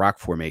the rock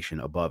formation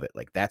above it.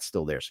 Like that's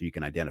still there. So you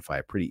can identify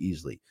it pretty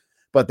easily.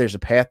 But there's a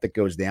path that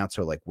goes down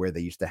to like where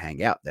they used to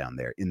hang out down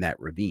there in that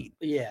ravine.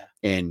 Yeah.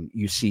 And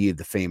you see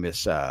the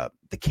famous, the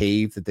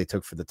cave that they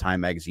took for the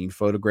Time magazine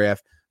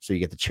photograph. So you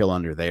get to chill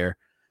under there.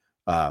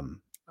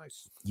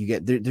 Nice. You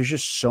get, there's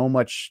just so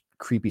much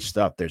creepy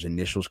stuff. There's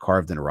initials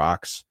carved in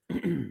rocks.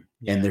 And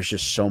there's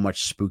just so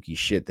much spooky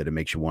shit that it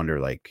makes you wonder,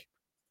 like,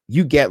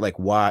 you get like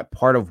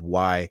part of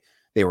why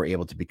they were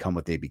able to become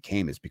what they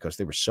became is because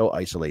they were so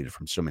isolated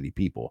from so many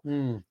people.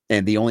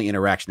 And the only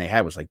interaction they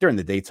had was like during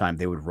the daytime,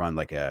 they would run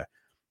like a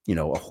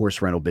horse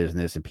rental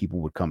business and people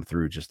would come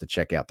through just to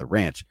check out the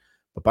ranch.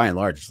 But by and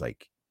large, it's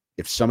like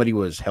if somebody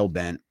was hell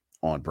bent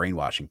on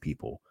brainwashing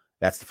people,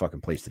 that's the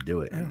fucking place to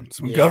do it.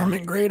 Some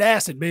government grade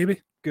acid,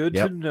 baby. Good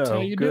to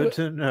know. Good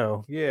to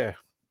know. Yeah.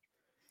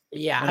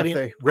 Yeah. And I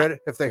mean,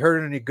 if they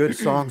heard any good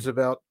songs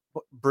about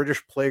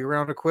British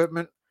playground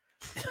equipment,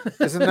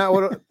 isn't that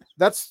what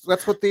that's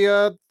what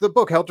the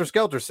book Helter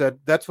Skelter said?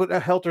 That's what a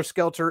Helter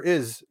Skelter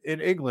is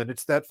in England.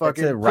 It's that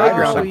fucking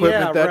playground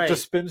equipment that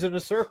just spins in a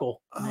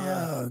circle.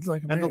 It's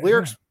like and the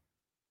lyrics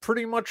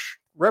pretty much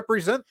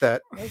represent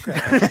that.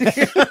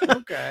 Okay.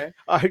 Okay.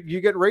 You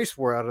get race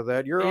war out of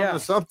that. You're onto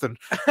something.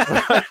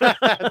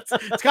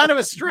 It's kind of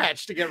a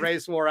stretch to get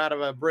race war out of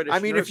a British. I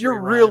mean, if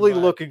you're really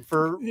looking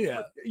for,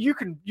 yeah, you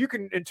can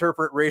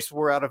interpret race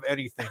war out of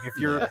anything if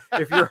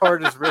your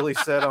heart is really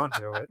set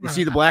onto it. You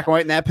see the black and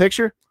white in that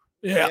picture?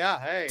 Yeah. Yeah.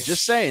 Hey,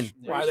 just saying.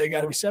 Why they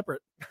got to be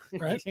separate,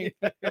 right?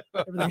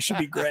 Everything should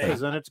be gray.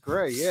 Because then it's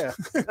gray. Yeah.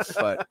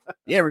 But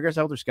yeah, regards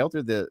to Helter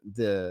Skelter,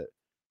 the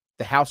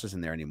house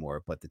isn't there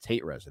anymore, but the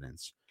Tate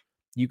residence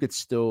you could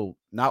still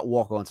not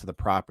walk onto the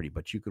property,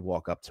 but you could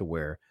walk up to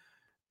where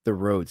the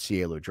road,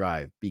 Cielo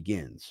Drive,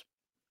 begins.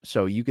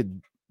 So you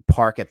could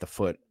park at the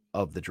foot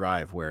of the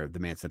drive where the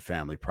Manson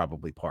family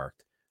probably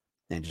parked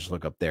and just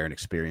look up there and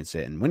experience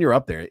it. And when you're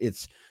up there,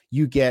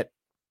 you get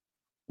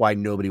why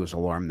nobody was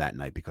alarmed that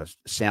night, because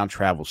sound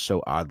travels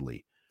so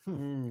oddly,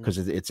 because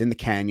it's in the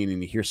canyon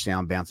and you hear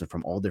sound bouncing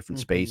from all different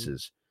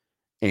spaces.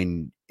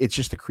 And it's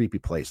just a creepy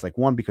place. Like,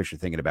 one, because you're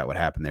thinking about what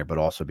happened there, but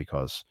also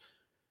because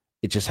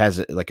it just has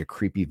a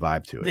creepy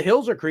vibe to it. The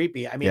hills are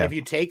creepy. I mean, Yeah. if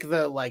you take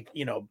the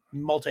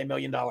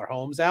multi-million-dollar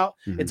homes out,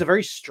 it's a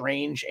very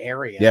strange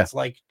area. Yeah. It's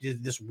like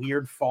this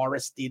weird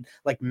forested,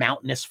 like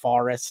mountainous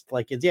forest.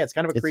 Like it's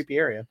kind of a creepy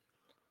area.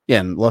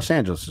 Yeah, and Los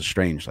Angeles is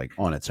strange, like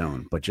on its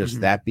own, but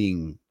just that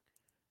being,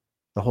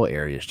 the whole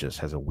area just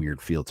has a weird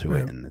feel to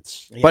it, and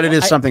but it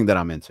is something that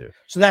I'm into.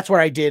 So that's where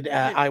I did.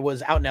 I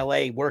was out in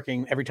LA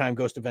working. Every time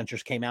Ghost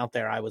Adventures came out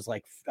there, I was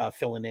like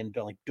filling in,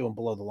 like doing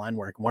below the line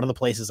work. One of the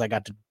places I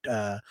got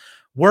to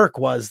work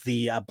was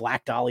the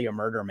Black Dahlia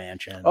Murder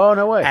Mansion. Oh,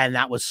 no way! And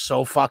that was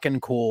so fucking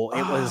cool.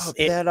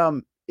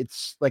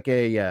 It's like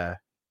a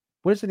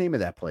what is the name of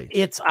that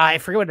place? I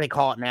forget what they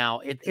call it now.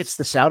 It's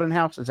the Souden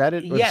House. Is that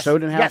it? Or yes, the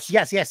Soden House?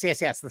 Yes.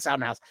 The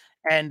Souden House.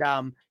 And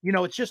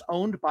it's just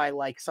owned by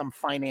like some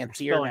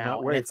financier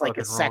now, and it's like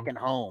a second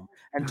home.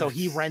 And so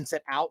he rents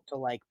it out to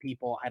like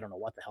people. I don't know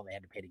what the hell they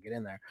had to pay to get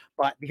in there,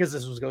 but because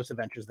this was Ghost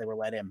Adventures, they were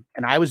let in.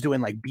 And I was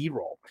doing like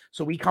B-roll.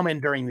 So we come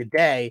in during the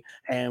day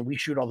and we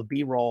shoot all the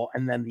B-roll,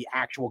 and then the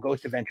actual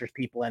Ghost Adventures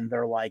people and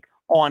they're like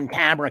on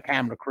camera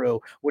crew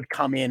would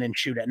come in and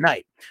shoot at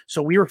night.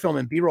 So we were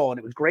filming B-roll, and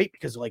it was great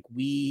because like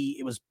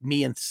it was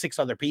me and 6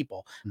 other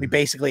people. We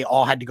basically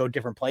all had to go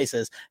different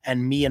places,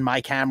 and me and my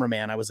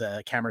cameraman, I was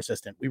a camera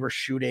assistant, we were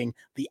shooting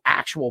the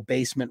actual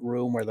basement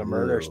room where the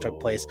murders took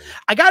place.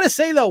 I gotta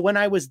say though, when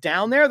I was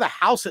down there, the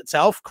house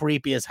itself,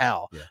 creepy as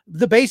hell. Yeah.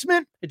 The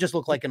basement, it just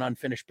looked like an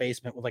unfinished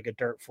basement with like a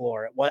dirt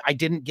floor. I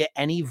didn't get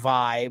any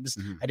vibes.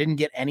 I didn't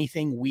get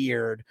anything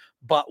weird.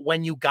 But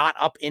when you got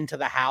up into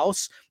the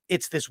house,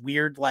 it's this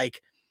weird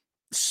like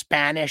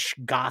Spanish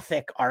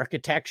Gothic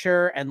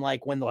architecture, and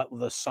like when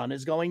the sun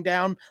is going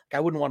down, like, I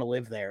wouldn't want to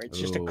live there. It's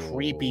just a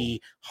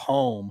creepy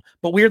home.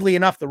 But weirdly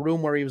enough, the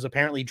room where he was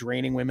apparently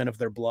draining women of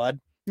their blood,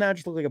 it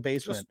just looked like a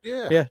basement.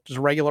 Just a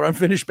regular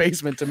unfinished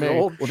basement to me.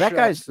 Well, that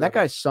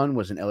guy's son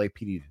was an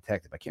LAPD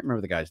detective. I can't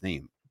remember the guy's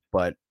name,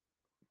 but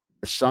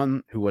the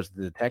son who was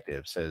the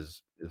detective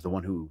is the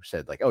one who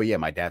said like, "Oh yeah,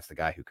 my dad's the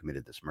guy who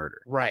committed this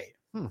murder." Right.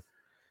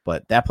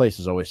 But that place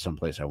is always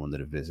someplace I wanted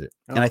to visit.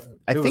 And I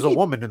think was a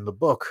woman in the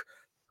book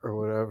or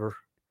whatever.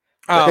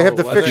 Oh, they have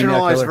the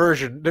fictionalized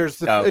version. There's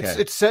the okay.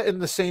 it's set in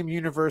the same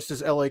universe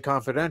as LA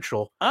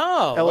Confidential.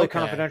 Oh, LA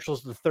Confidential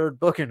is the 3rd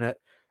book in it.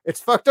 It's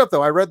fucked up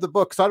though. I read the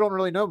book because I don't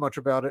really know much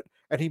about it.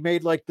 And he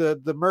made like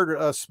the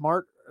murder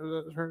Smart,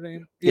 her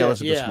name? Yeah,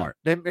 Elizabeth Smart.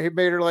 He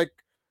made her like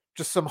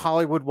just some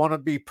Hollywood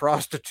wannabe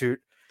prostitute.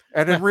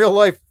 And in real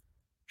life,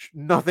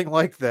 nothing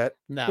like that.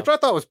 No. Which I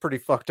thought was pretty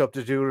fucked up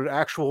to do to an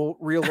actual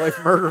real life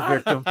murder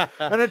victim.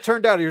 And it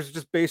turned out he was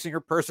just basing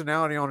her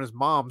personality on his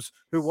mom's,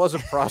 who was a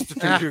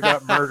prostitute who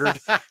got murdered.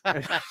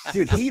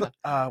 Dude, he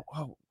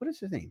what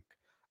is his name?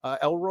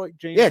 Elroy,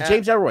 James. Yeah,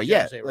 James Elroy.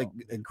 James Yeah, Elroy. like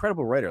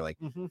incredible writer. Like,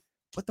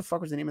 what the fuck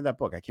was the name of that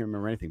book? I can't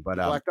remember anything. But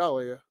Black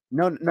Dahlia.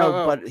 No,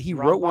 but he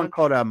wrote one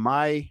called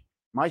My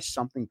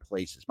Something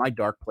Places, My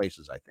Dark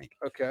Places, I think.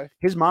 Okay.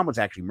 His mom was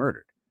actually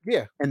murdered.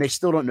 Yeah. And they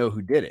still don't know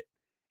who did it.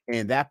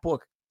 And that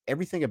book,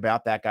 everything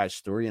about that guy's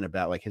story and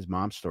about like his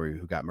mom's story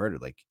who got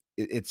murdered, like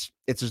it's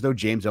as though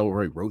James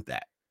Elroy wrote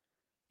that.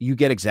 You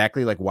get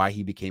exactly like why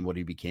he became what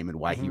he became and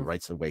why he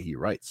writes the way he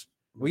writes.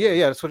 Well,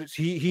 yeah, that's what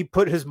he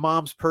put his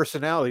mom's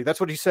personality. That's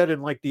what he said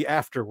in like the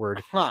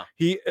afterword.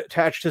 He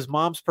attached his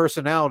mom's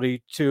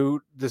personality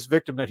to this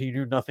victim that he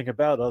knew nothing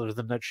about other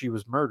than that she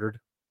was murdered.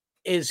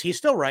 Is he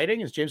still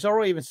writing? Is James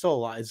Elroy even still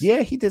alive?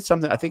 Yeah, he did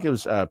something. I think it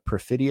was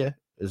Perfidia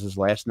is his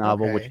last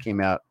novel, which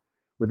came out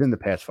within the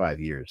past 5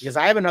 years. Because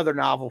I have another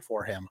novel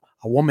for him.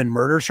 A woman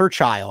murders her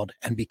child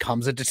and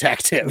becomes a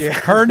detective. Yeah.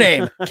 Her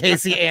name,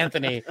 Casey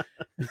Anthony.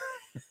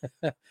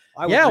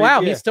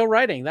 Wow, he's still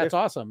writing. That's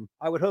awesome.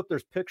 I would hope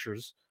there's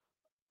pictures.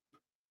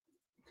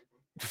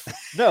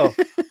 No,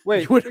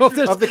 wait. Of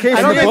the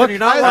Casey Anthony,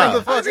 I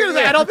was going to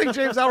say, I don't think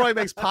James Elroy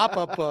makes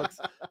pop-up books.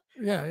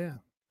 Yeah.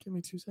 Give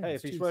me 2 seconds. Hey,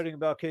 if he's writing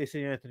about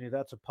Casey Anthony,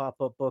 that's a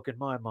pop-up book in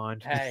my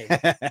mind. Hey.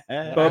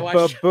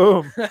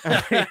 Boom.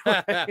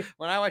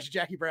 When I watch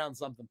Jackie Brown,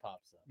 something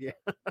pops up. Yeah.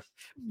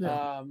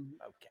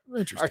 Okay.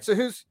 Interesting. All right, so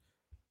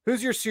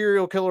who's your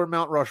serial killer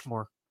Mount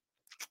Rushmore?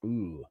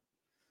 Ooh.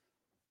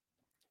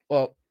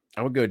 Well,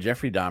 I would go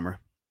Jeffrey Dahmer.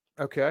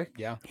 Okay.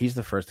 Yeah. He's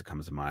the first that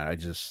comes to mind. I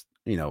just,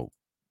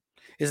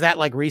 Is that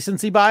like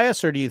recency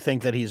bias, or do you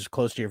think that he's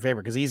close to your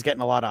favorite? Because he's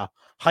getting a lot of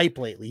hype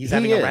lately. He's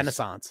having a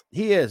renaissance.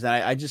 He is. And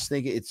I just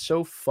think it's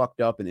so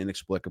fucked up and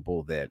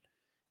inexplicable that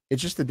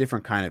it's just a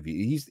different kind of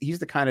evil. He's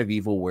the kind of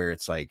evil where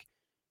it's like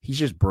he's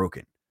just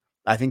broken.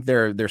 I think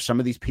there's some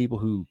of these people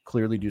who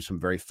clearly do some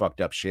very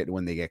fucked up shit.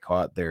 When they get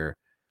caught, they're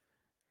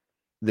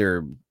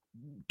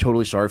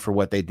totally sorry for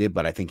what they did,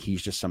 but I think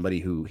he's just somebody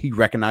who he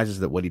recognizes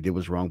that what he did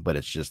was wrong, but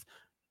it's just,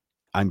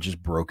 I'm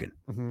just broken.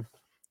 Mm-hmm.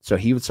 So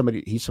he's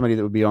somebody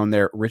that would be on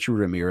there. Richard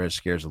Ramirez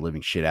scares the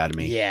living shit out of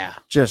me. Yeah.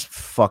 Just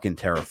fucking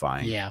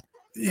terrifying. Yeah.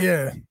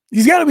 Yeah.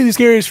 He's got to be the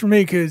scariest for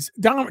me because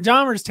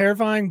Dahmer is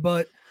terrifying,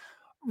 but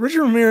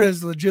Richard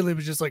Ramirez legitimately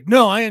was just like,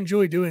 no, I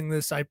enjoy doing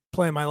this. I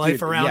plan my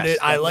life around it.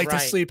 I like to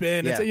sleep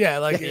in. Yeah.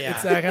 It's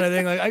it's that kind of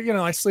thing. Like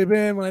I sleep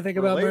in when I think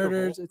about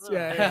murders. It's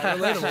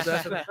relatable,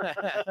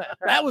 definitely.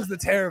 That was the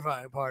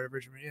terrifying part of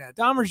Richard Ramirez.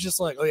 Yeah, Dahmer's just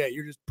like, oh yeah,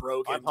 you're just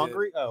broken. I'm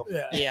hungry. Oh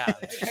yeah.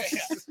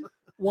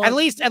 At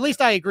least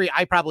I agree.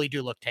 I probably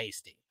do look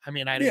tasty. I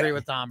mean, I'd agree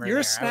with Dahmer. You're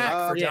a snack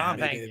for Dahmer,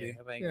 thank baby.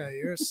 you. Yeah,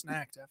 you're a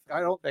snack. Definitely.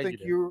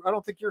 I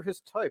don't think you're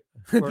his type.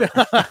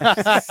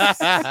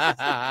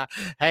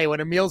 Hey, when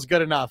a meal's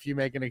good enough, you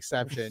make an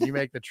exception. You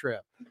make the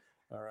trip.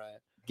 All right.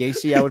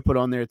 Gacy, I would put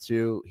on there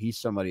too. He's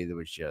somebody that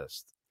was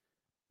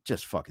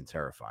just fucking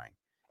terrifying.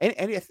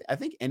 And I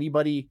think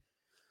anybody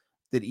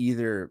that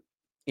either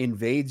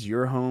invades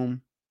your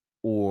home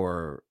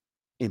or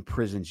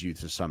imprisons you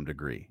to some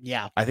degree.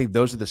 Yeah. I think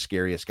those are the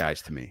scariest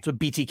guys to me. So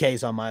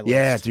BTK's on my list.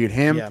 Yeah, dude,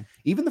 him. Yeah.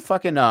 Even the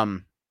fucking the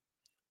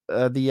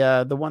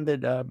one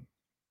that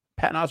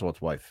Patton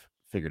Oswalt's wife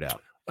figured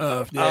out.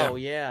 Oh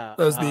yeah.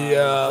 That was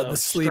the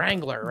sleep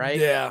Strangler, right?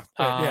 Yeah.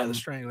 The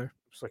Strangler.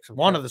 It's like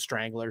One of the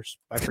Stranglers.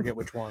 I forget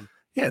which one.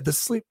 Yeah, the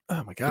sleep.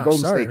 Oh my god.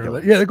 Golden Sorry. State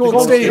Killer. Yeah, the Golden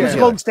State. It was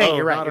Golden State.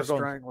 You're right. Not You're a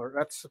Golden- strangler.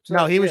 That's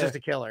No, he was just a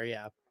killer.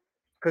 Yeah.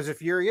 because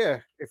if you're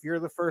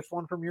the first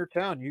one from your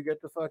town, you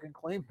get to fucking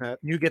claim that.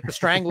 You get the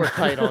Strangler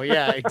title.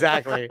 Yeah,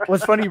 exactly. Well,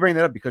 it's funny you bring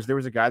that up because there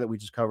was a guy that we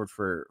just covered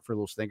for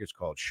Little Stinkers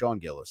called Sean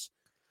Gillis.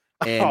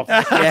 And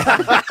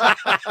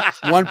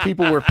one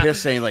people were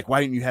pissed saying, like,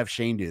 why didn't you have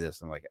Shane do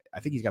this? I'm like, I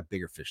think he's got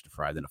bigger fish to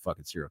fry than a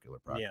fucking serial killer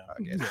product.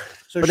 Yeah.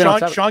 So But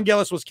then Sean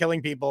Gillis was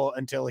killing people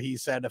until he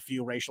said a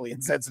few racially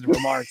insensitive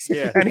remarks.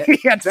 Yeah. And he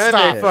had to Then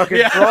stop. they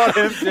fucking brought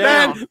him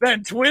down.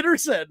 Then Twitter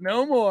said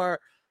no more.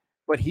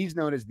 But he's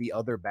known as the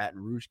other Baton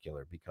Rouge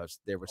killer because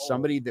there was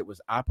somebody that was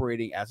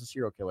operating as a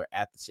serial killer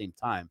at the same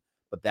time,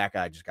 but that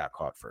guy just got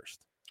caught first.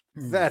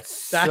 That That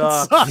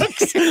sucks.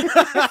 sucks.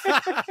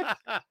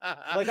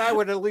 Like I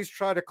would at least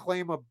try to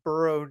claim a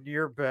borough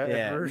near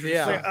Baton Rouge.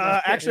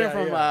 Actually, Yeah,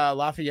 from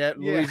Lafayette,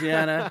 Yeah.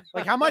 Louisiana.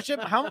 Like how much it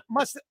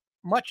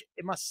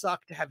must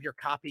suck to have your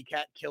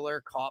copycat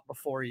killer caught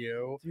before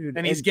you, Dude,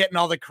 and he's getting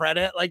all the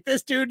credit. Like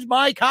this dude's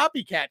my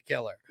copycat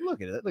killer.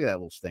 Look at it. Look at that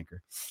little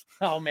stinker.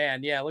 Oh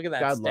man, yeah, look at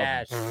that God love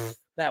him. stash.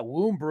 That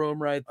womb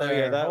broom right Oh,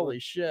 there. yeah, that Holy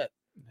shit.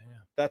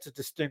 That's a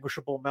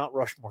distinguishable Mount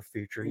Rushmore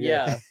feature.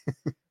 Yeah.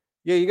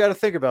 Yeah, you got to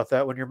think about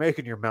that when you're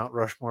making your Mount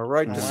Rushmore,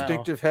 right? Wow.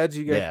 Distinctive heads.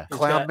 You get Yeah.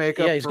 clown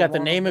makeup. Yeah, he's for got the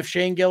one of name them. of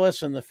Shane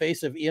Gillis and the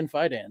face of Ian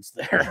Fidance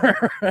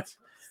there.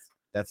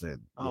 That's a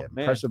Oh, man.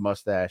 impressive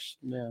mustache,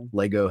 Yeah.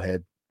 Lego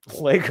head.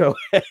 Lego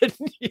head.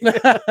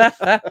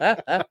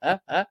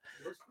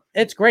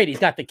 It's great. He's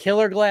got the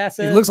killer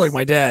glasses. He looks like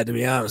my dad, to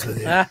be honest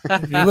with you.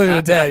 If you look at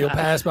a dad, you'll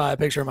pass by a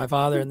picture of my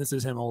father, and this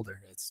is him older.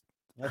 It's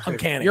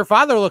uncanny. Your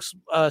father looks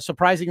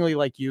surprisingly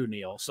like you,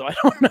 Neil. So I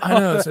don't know. I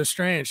know, it's so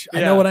strange. I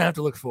Yeah. know what I have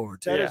to look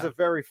forward to. That is a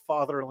very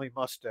fatherly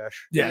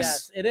mustache.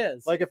 Yes. it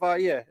is. Like if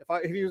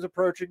he was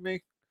approaching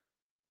me,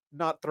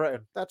 not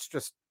threatened. That's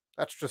just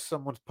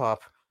someone's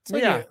pop. It's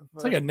like, Yeah.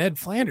 it's like a Ned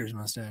Flanders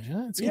mustache.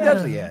 Huh? It's He got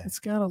does, a- yeah. It's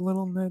got a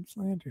little Ned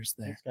Flanders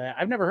there. This guy,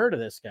 I've never heard of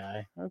this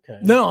guy. Okay.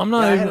 No, I'm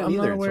not. I even, hadn't I'm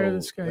not either aware of until,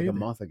 this guy. like a either.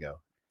 month ago.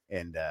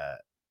 And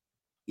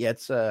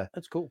it's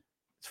That's cool.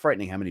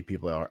 frightening how many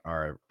people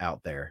are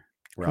out there.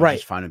 Where Right. I'll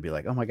just find and be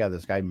like, oh my god,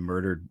 this guy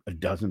murdered a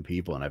dozen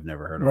people and I've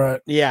never heard of him.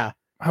 Right. Yeah.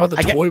 How about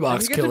I the get- toy And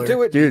box you get to killer?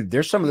 do it. Dude,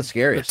 there's some of the The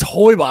scariest.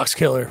 toy box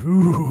killer.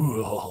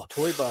 Ooh.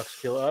 Toy box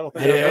killer. I don't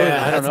think. Yeah,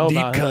 I don't that's know deep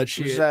about cut It was,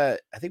 shit. I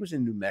think it was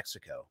in New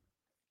Mexico,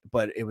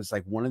 but it was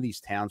like one of these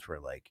towns where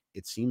like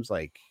it seems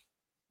like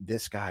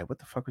this guy, what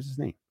the fuck was his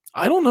name?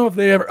 I don't know if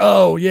they ever.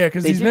 Oh yeah,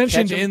 because They he's did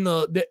mentioned catch him. in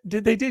the.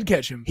 They did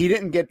catch him.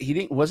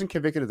 He wasn't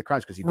convicted of the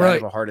crimes because he died Right.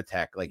 of a heart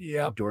attack like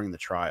Yep. during the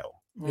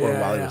trial or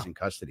Yeah, while he yeah. was in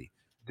custody.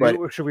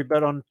 Should we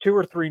bet on 2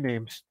 or 3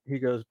 names he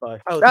goes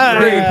by? Oh,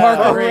 David yeah.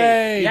 Parker Great.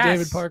 Ray. Yes.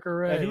 David Parker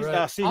Ray. And he's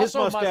right. see his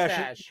Also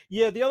mustache.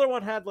 Yeah, the other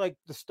one had like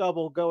the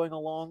stubble going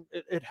along.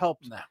 It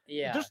helped.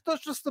 Yeah.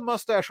 Just the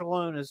mustache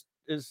alone is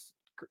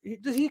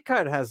he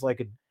kind of has like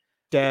a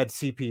dad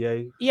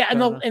CPA. Yeah,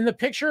 and kinda. in the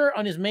picture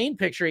on his main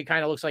picture, he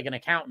kind of looks like an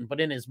accountant, but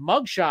in his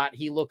mugshot,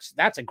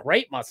 that's a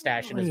great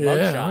mustache in his Yeah, look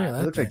at mugshot. It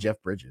that looks like thing.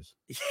 Jeff Bridges.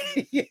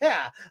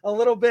 Yeah, a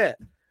little bit.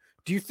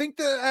 Do you think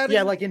that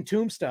Yeah, like in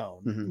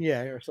Tombstone. Mhm.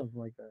 Yeah, or something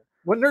like that.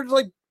 when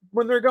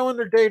they're going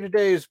their day to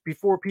days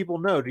before people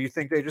know, do you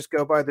think they just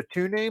go by the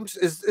 2 names?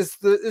 Is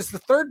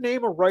the third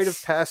name a rite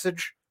of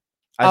passage?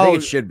 I think Oh,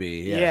 it should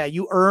be. Yeah, Yeah.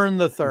 you earn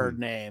the third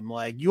name.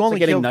 Like you It's only like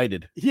getting killed,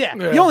 knighted. yeah,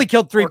 Yeah. you only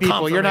killed 3 Or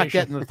people. You're not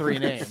confirmation. getting the 3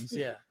 names.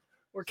 Yeah.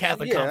 We're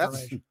Catholic Yeah, that's-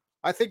 confirmation.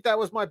 I think that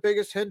was my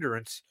biggest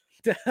hindrance.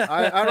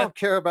 I don't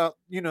care about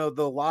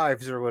the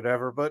lives or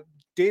whatever, but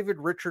David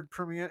Richard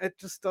Premier, it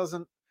just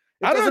doesn't.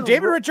 It I don't know. doesn't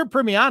David ro- Richard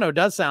Premiano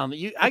does sound. I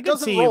it could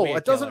doesn't see you roll. being a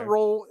It doesn't killer.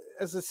 roll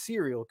as a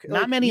serial killer.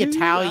 Not many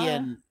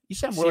Italian. You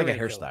sound more like a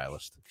Serial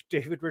hairstylist.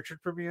 David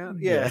Richard Premion.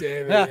 Yeah.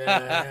 David,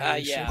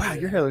 Yeah. Wow,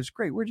 your hair looks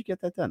great. Where'd you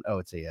get that done? Oh,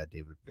 it's a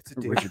David. It's a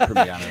David. Richard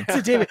Premiano. It's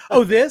a David.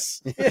 Oh,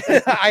 this?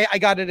 I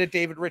got it at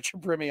David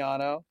Richard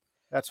Premiano.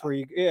 That's where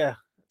you. Yeah.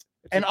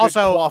 It's And a good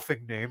also-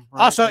 quaffing name.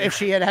 Right? Also, if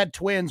she had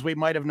twins, we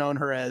might have known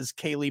her as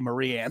Kaylee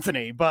Marie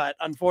Anthony, but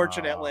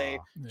unfortunately,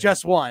 Aw.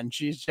 just one.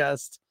 She's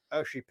just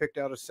she picked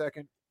out a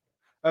second.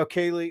 Oh,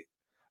 Kaylee.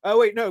 Oh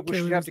wait, no, we Kaylee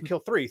should have was to the- kill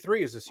 3.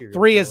 3 is a serial.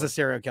 three is the killer.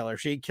 serial killer.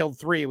 She killed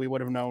 3. We would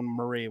have known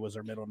Marie was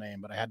her middle name,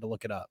 but I had to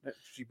look it up.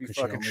 She'd be 'Cause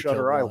she fucking only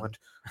Shutter killed one.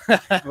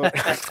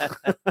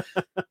 Island.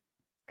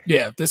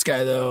 Yeah, this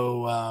guy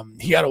though,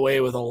 he got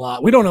away with a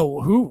lot. We don't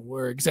know who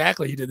or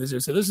exactly he did this.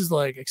 So this is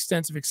like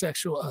extensive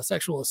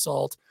sexual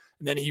assault,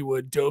 and then he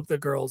would dope the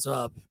girls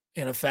up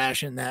in a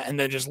fashion that, and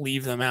then just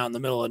leave them out in the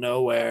middle of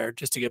nowhere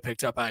just to get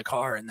picked up by a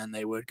car, and then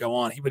they would go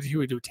on. He would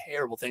do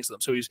terrible things to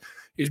them. So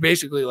he's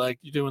basically like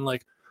you're doing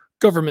like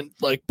government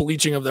like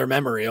bleaching of their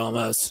memory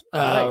almost.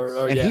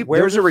 And Yeah.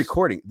 there was a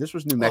recording. This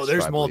was New Mexico. Oh,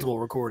 there's I believe. multiple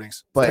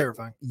recordings. But-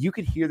 Terrifying. You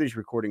could hear these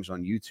recordings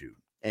on YouTube,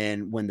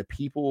 and when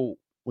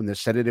the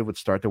sedative would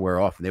start to wear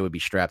off and they would be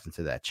strapped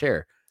into that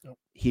chair, Yep.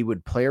 he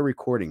would play a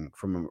recording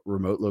from a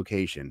remote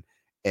location,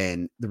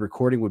 and the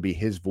recording would be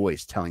his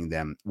voice telling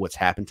them what's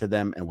happened to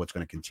them and what's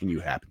going to continue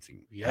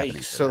happening.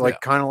 Yikes. So like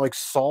kind of like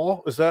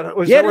Saw. Is that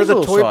Yeah, where it is the a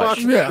little toy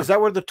Saw-ish. box? Yeah. Is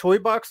that where the toy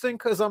box thing?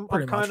 Because I'm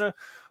Pretty much. kind of.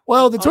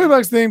 Well, the toy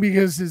box thing,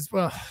 because his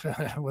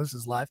was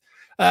his life.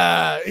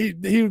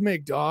 He would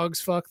make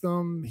dogs fuck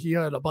them. He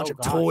had a bunch Oh, of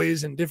gosh.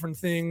 toys and different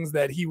things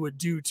that he would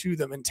do to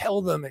them and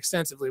tell them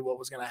extensively what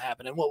was going to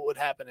happen and what would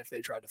happen if they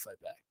tried to fight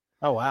back.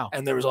 Oh, wow.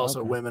 And there was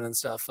also Okay. women and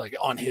stuff like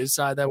on his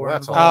side that Well, were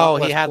that's involved. all- Oh,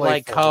 he less had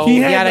like playful. co. He He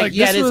had, had, like, he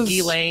had this his was-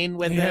 Ghislaine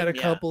with he him. had a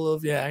yeah. couple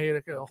of he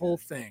had a whole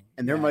thing.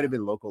 And there Yeah. might have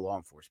been local law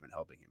enforcement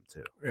helping him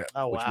too,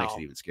 Oh, which wow. makes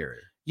it even scarier.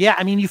 Yeah,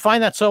 I mean, you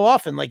find that so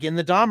often, like in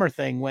the Dahmer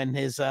thing, when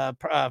his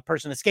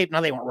person escaped.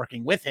 Now they weren't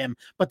working with him,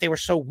 but they were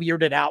so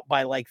weirded out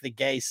by like the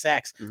gay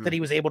sex that he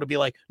was able to be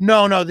like,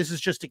 no, this is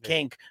just a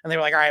kink, and they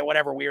were like, all right,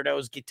 whatever,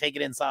 weirdos, take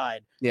it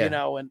inside, Yeah. you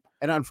know, and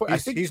And unfortunately, I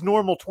He's, think he's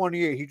normal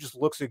 28. He just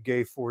looks at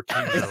gay 14.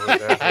 over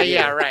there.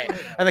 yeah, right.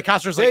 And the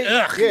cops are like, They-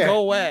 ugh, yeah. go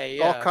away.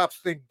 All Yeah. cops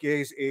think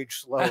gays age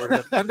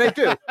slower, and they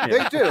do.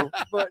 They do.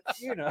 But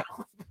you know,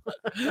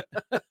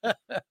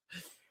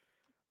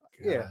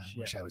 yeah. Gosh,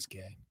 wish I was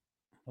gay.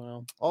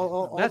 Well,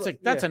 all that's the-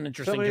 that's yeah. an So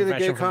interesting many of the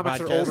gay confession for the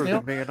comics are podcast, older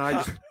Neil. than me,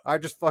 and I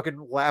just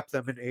fucking lap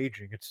them in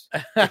aging. It's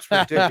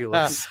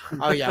ridiculous.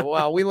 Oh yeah,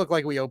 well, we look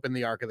like we opened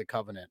the Ark of the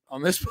Covenant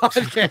on this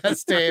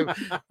podcast, Dave.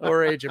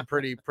 We're aging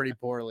pretty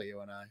poorly, you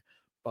and I.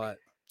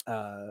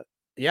 But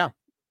yeah.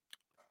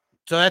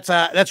 So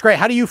that's great.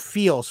 How do you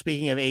feel,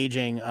 speaking of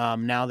aging,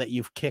 now that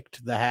you've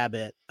kicked the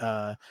habit?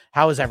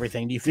 How is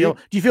everything? Do you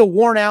feel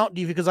worn out?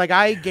 Because like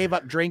I gave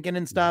up drinking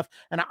and stuff,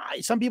 and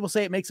some people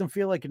say it makes them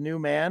feel like a new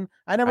man.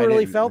 I never I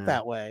really didn't, felt no.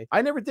 that way.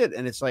 I never did.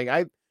 And it's like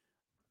out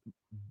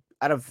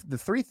of the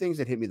 3 things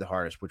that hit me the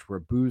hardest, which were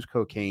booze,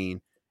 cocaine,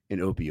 and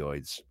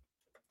opioids,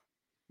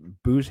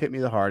 booze hit me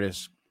the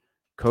hardest,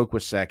 coke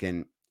was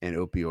second, and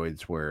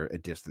opioids were a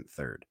distant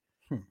third.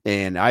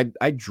 And I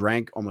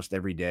drank almost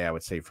every day, I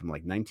would say, from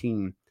like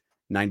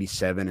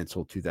 1997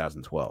 until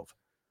 2012.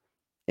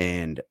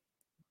 And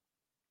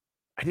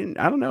I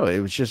don't know.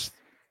 It was just,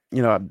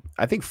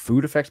 I think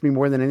food affects me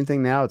more than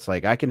anything now. It's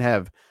like I can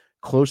have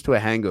close to a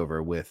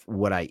hangover with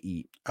what I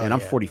eat. Oh, And I'm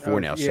yeah. 44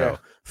 now. Yeah. So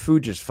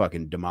food just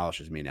fucking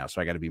demolishes me now. So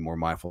I got to be more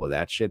mindful of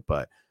that shit.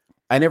 But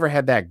I never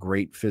had that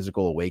great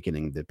physical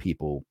awakening that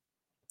people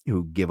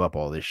who give up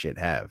all this shit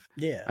have.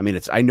 Yeah. I mean,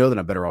 I know that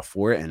I'm better off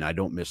for it, and I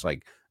don't miss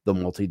like the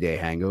multi-day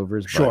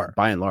hangovers. Sure. But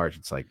by and large,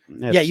 it's like,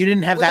 Yeah, you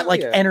didn't have that Well, like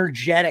yeah.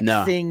 energetic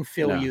No, thing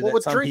fill no. you Well, that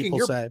with some drinking,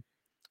 people say.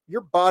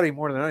 Your body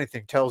more than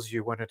anything tells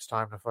you when it's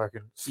time to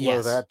fucking slow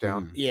Yes. that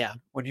down. Yeah.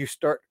 When you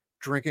start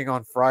drinking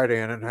on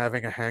Friday and then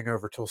having a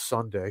hangover till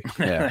Sunday,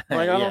 Yeah.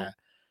 like Yeah.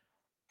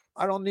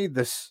 I don't need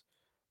this.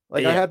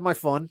 Like Yeah. I had my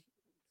fun,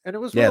 and it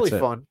was Yeah, really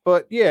that's it. fun.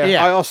 But yeah,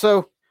 Yeah. I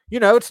also,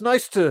 it's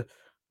nice to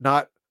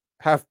not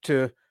have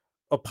to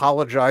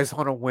apologize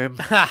on a whim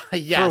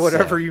Yes. for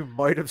whatever you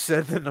might have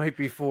said the night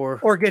before.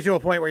 Or get to a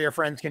point where your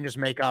friends can just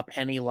make up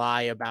any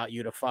lie about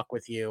you to fuck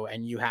with you,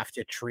 and you have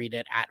to treat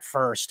it at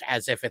first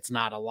as if it's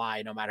not a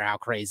lie, no matter how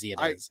crazy it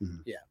is.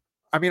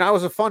 I mean, I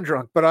was a fun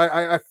drunk, but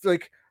I feel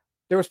like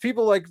there was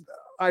people like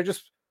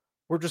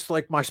were just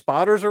like my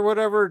spotters or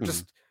whatever,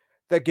 just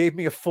that gave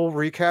me a full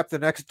recap the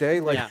next day.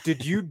 Like, Yeah.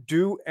 did you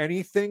do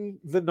anything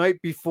the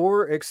night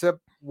before except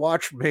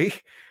watch me?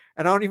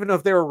 And I don't even know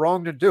if they were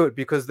wrong to do it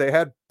because they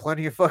had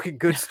plenty of fucking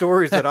good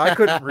stories that I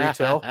couldn't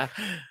retell.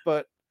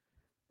 But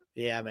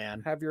Yeah,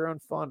 man. have your own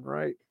fun,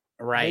 right?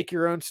 Right. Make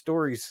your own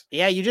stories.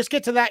 Yeah, you just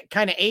get to that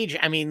kind of age.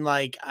 I mean,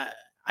 like,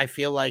 I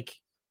feel like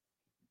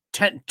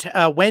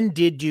when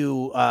did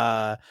you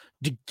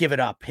give it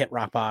up, hit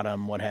rock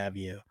bottom, what have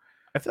you?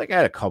 I feel like I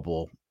had a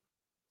couple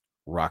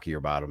rockier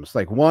bottoms.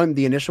 Like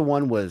the initial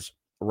one was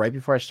right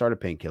before I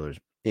started painkillers,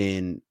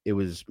 and it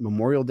was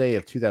Memorial Day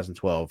of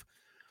 2012.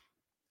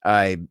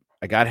 I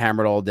I got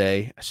hammered all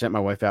day. I sent my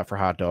wife out for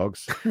hot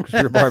dogs because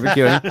we were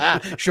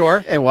barbecuing.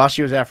 Sure. And while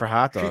she was out for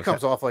hot dogs, She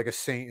comes off like a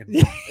saint.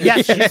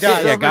 Yes, she does.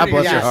 Yeah, God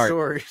bless her heart.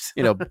 Stories.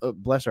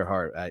 Bless her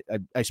heart.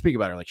 I speak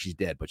about her like she's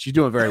dead, but she's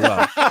doing very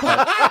well.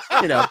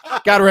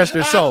 But, God rest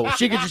her soul.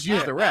 She could just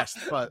use the rest.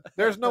 But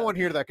There's no one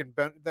here that can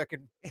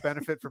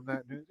benefit from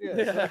that news.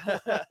 Yeah.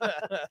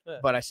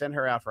 but I sent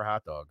her out for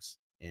hot dogs,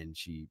 and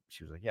she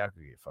was like, "Yeah, I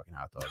could get fucking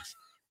hot dogs."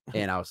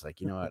 And I was like,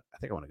 you know what? I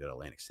think I want to go to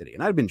Atlantic City.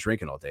 And I'd been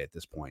drinking all day at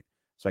this point.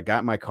 So I got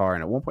in my car,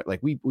 and at one point, like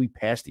we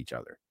passed each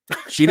other.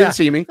 She didn't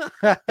see me,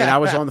 and I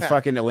was on the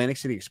fucking Atlantic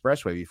City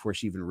Expressway before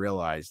she even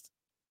realized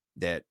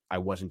that I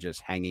wasn't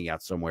just hanging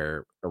out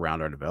somewhere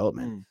around our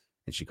development.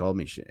 And she called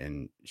me,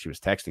 and she was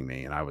texting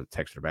me, and I would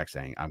text her back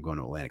saying, "I'm going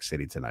to Atlantic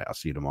City tonight. I'll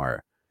see you tomorrow."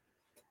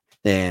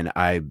 And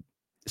I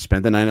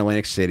spent the night in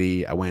Atlantic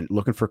City. I went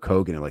looking for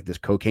coke, and like this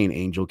cocaine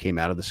angel came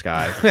out of the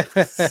sky.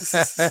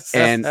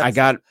 And I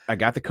got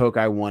the coke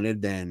I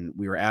wanted. Then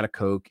we were out of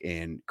coke,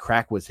 and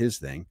crack was his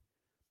thing.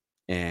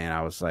 And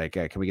I was like,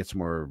 "Can we get some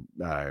more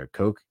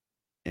coke?"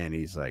 And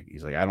he's like,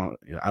 I don't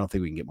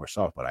think we can get more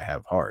soft, but I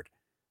have hard.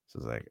 So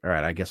I was like, all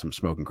right, I guess I'm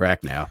smoking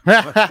crack now.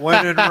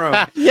 When in Rome.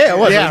 Yeah, it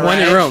was. It was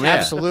when in Rome. Yeah.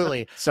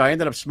 Absolutely. So I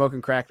ended up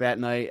smoking crack that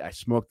night. I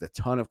smoked a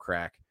ton of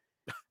crack.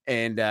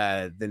 And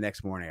the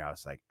next morning I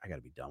was like, I got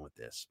to be done with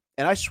this.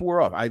 And I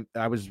swore off.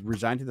 I was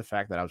resigned to the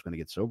fact that I was going to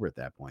get sober at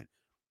that point.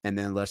 And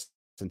then less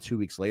than 2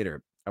 weeks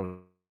later, I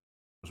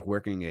was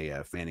working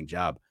a fanning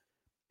job,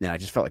 and I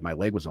just felt like my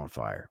leg was on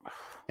fire.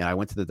 And I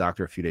went to the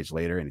doctor a few days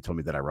later, and he told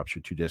me that I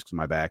ruptured 2 discs in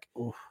my back.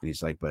 Oof. And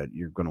he's like, but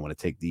you're going to want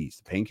to take the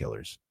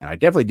painkillers. And I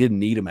definitely didn't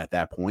need them at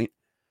that point.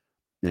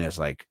 And it's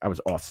like, I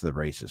was off to the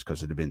races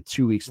because it had been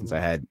 2 weeks since I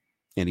had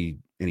any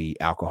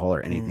alcohol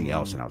or anything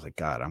else. And I was like,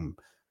 God,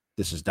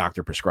 this is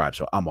doctor prescribed.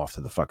 So I'm off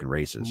to the fucking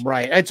races.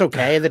 Right. It's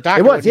okay. The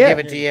doctor would give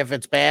it to you if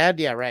it's bad.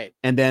 Yeah. Right.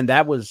 And then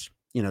that was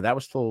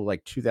till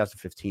like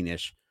 2015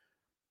 ish.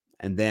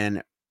 And then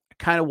I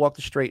kind of walked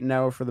the straight and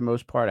narrow for the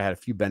most part. I had a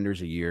few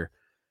benders a year.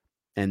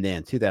 And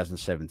then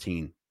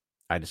 2017,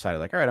 I decided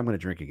like, all right, I'm going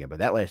to drink again. But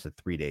that lasted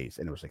 3 days.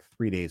 And it was like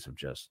 3 days of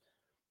just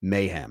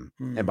mayhem.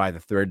 And by the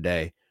third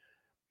day,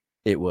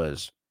 it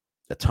was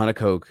a ton of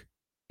coke.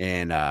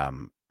 And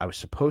I was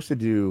supposed to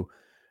do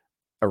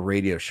a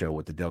radio show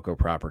with the Delco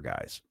Proper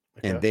guys.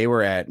 Okay. And they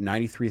were at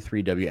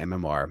 93.3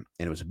 WMMR. And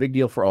it was a big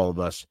deal for all of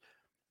us.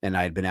 And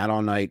I had been out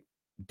all night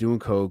doing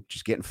coke,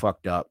 just getting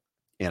fucked up.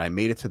 And I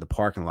made it to the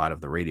parking lot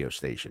of the radio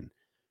station.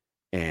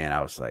 And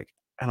I was like,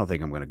 I don't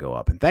think I'm going to go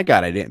up. And thank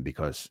God I didn't,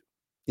 because,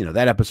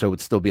 that episode would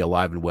still be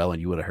alive and well.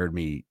 And you would have heard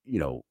me,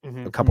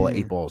 a couple of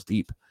 8 balls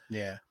deep.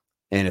 Yeah.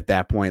 And at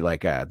that point,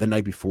 like the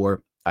night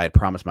before, I had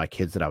promised my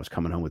kids that I was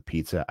coming home with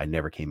pizza. I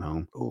never came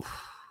home.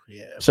 Oof.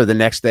 Yeah. So the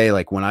next day,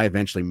 like when I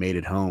eventually made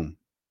it home,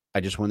 I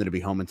just wanted to be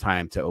home in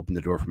time to open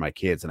the door for my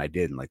kids. And I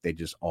didn't. Like they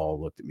just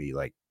all looked at me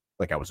like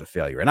I was a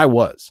failure. And I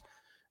was.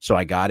 So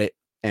I got it.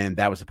 And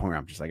that was the point where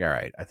I'm just like, all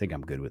right, I think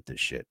I'm good with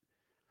this shit.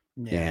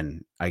 Yeah.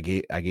 And I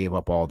gave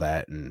up all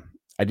that. And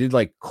I did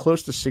like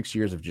close to 6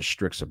 years of just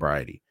strict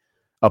sobriety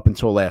up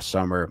until last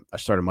summer. I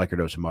started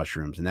microdosing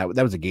mushrooms, and that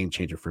was a game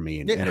changer for me.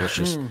 And it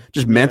was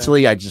just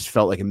mentally, I just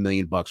felt like $1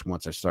 million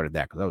once I started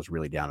that, because I was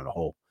really down in a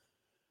hole.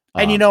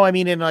 And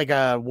in like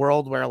a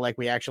world where like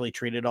we actually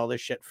treated all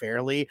this shit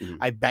fairly,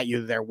 I bet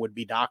you there would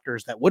be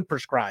doctors that would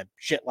prescribe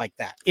shit like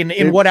that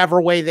in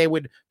whatever way they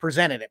would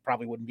present it. It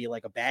probably wouldn't be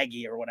like a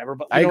baggie or whatever,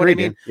 but you know agree,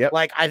 what I mean? Yep.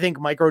 Like I think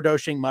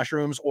microdosing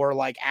mushrooms, or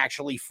like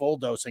actually full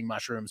dosing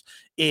mushrooms,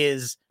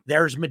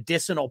 there's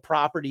medicinal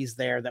properties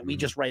there that we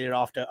just write it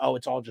off to,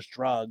 it's all just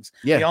drugs.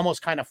 Yeah. We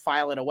almost kind of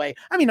file it away.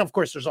 I mean, of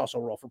course, there's also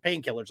a role for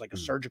painkillers, like a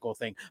surgical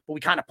thing, but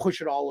we kind of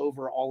push it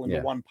all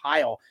into one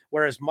pile.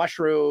 Whereas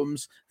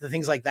mushrooms, the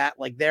things like that,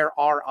 like there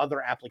are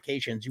other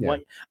applications.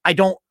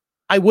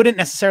 I wouldn't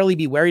necessarily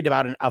be worried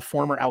about a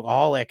former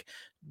alcoholic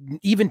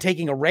even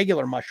taking a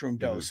regular mushroom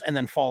dose and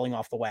then falling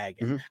off the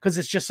wagon, because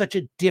it's just such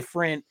a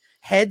different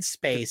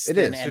headspace. It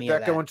is. Did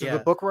that go into the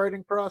book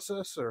writing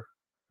process, or?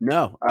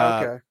 No.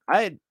 Okay.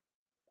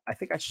 I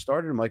think I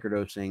started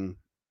microdosing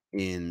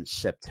in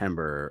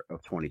September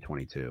of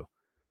 2022.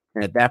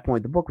 And at that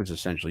point, the book was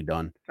essentially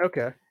done.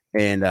 Okay.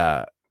 And,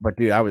 but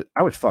dude, I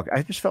was fucked.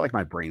 I just felt like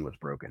my brain was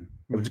broken.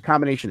 It was a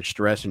combination of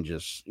stress and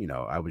just,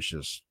 I was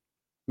just,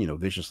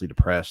 viciously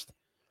depressed.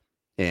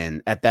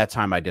 And at that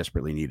time, I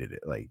desperately needed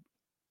it. Like,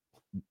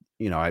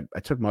 I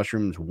took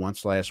mushrooms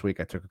once last week.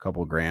 I took a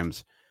couple of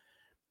grams,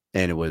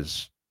 and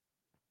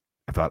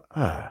I thought,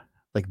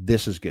 like,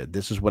 this is good.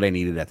 This is what I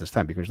needed at this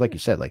time. Because like you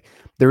said, like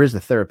there is the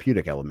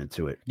therapeutic element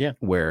to it. Yeah.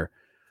 Where,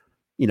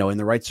 in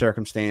the right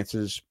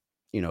circumstances,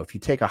 if you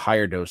take a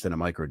higher dose than a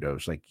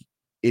microdose, like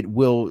it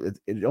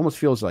almost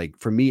feels like,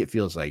 for me, it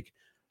feels like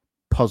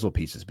puzzle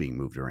pieces being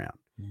moved around.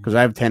 Because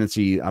I have a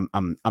tendency, I'm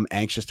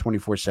anxious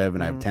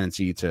 24/7. I have a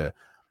tendency to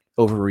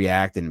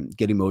overreact and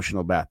get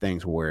emotional about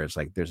things, whereas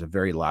like there's a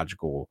very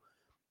logical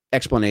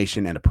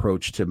explanation and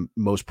approach to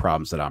most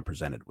problems that I'm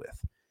presented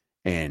with.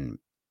 And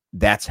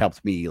that's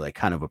helped me like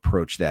kind of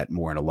approach that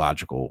more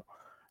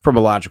from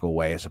a logical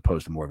way, as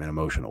opposed to more of an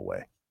emotional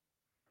way.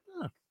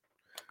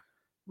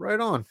 Right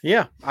on.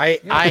 Yeah, I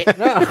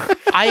No.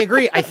 I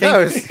agree. I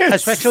No, think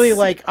especially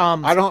like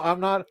I'm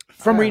not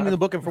from reading the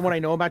book and from what I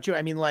know about you,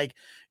 I mean, like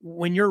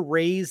when you're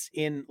raised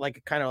in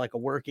like kind of like a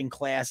working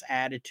class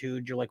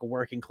attitude, you're like a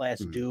working class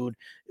dude.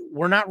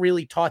 We're not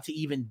really taught to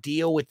even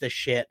deal with the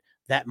shit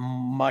that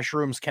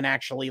mushrooms can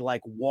actually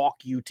like walk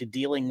you to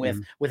dealing with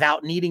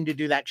without needing to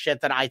do that shit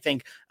that I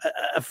think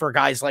for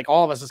guys like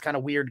all of us is kind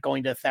of weird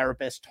going to a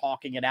therapist,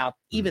 talking it out.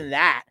 Even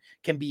that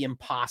can be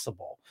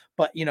impossible.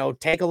 But, you know,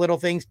 take a little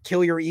things,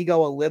 kill your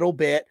ego a little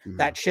bit,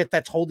 that shit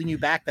that's holding you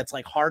back, that's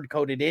like hard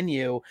coded in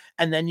you.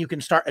 And then you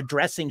can start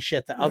addressing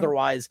shit that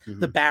otherwise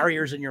the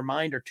barriers in your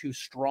mind are too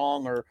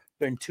strong or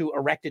been too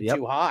erected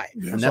too high.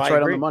 And that's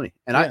right on the money.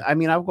 And I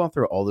mean, I've gone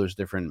through all those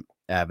different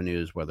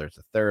avenues, whether it's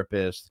a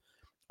therapist,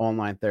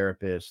 online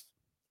therapist,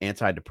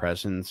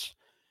 antidepressants.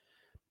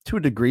 To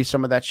a degree,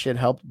 some of that shit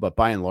helped, but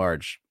by and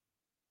large,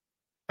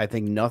 I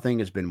think nothing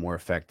has been more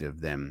effective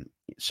than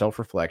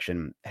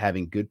self-reflection,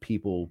 having good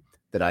people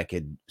that I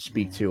could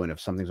speak to, and if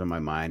something's on my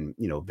mind,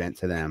 you know, vent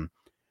to them.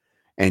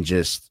 And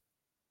just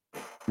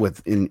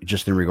in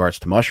regards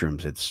to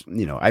mushrooms, it's,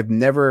 you know, I've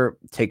never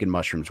taken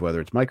mushrooms,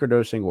 whether it's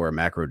microdosing or a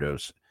macro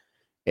dose,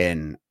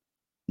 and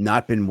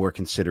not been more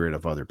considerate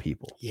of other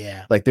people.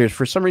 Yeah. Like there's,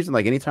 for some reason,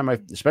 like anytime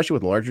especially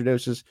with larger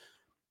doses,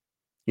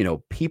 you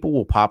know, people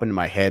will pop into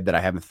my head that I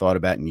haven't thought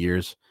about in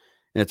years.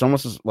 And it's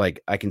almost as like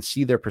I can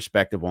see their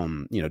perspective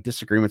on, you know,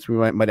 disagreements we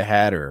might have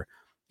had, or,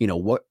 you know,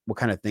 what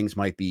kind of things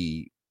might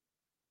be,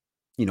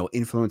 you know,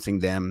 influencing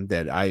them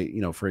that I,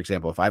 you know, for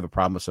example, if I have a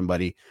problem with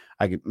somebody,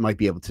 might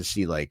be able to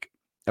see like,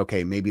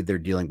 okay, maybe they're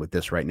dealing with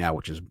this right now,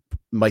 which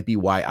might be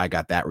why I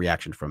got that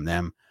reaction from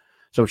them.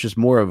 So it's just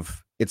more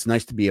of, it's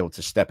nice to be able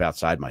to step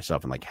outside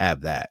myself and like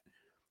have that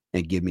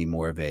and give me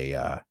more of a,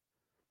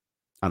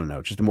 I don't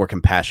know, just a more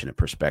compassionate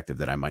perspective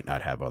that I might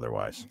not have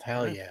otherwise.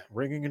 Hell yeah.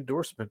 Ringing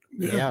endorsement.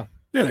 Yeah,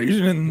 they're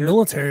using it in the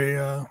military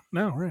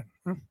now, right?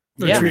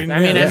 Yeah, I mean,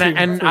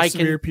 and I can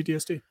severe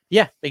PTSD.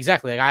 Yeah,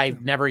 exactly. Like,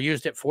 I've never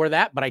used it for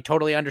that, but I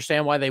totally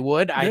understand why they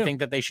would. I think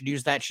that they should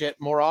use that shit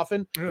more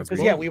often because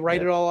we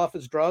write it all off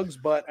as drugs,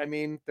 but I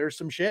mean, there's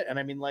some shit, and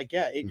I mean, like,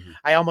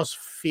 I almost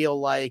feel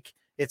like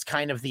it's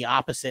kind of the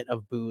opposite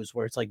of booze,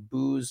 where it's like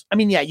booze. I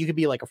mean, yeah, you could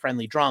be like a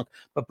friendly drunk,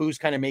 but booze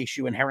kind of makes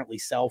you inherently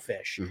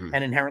selfish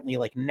and inherently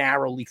like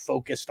narrowly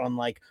focused on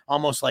like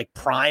almost like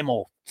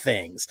primal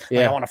things.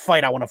 Like, I want to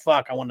fight, I want to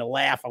fuck, I want to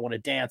laugh, I want to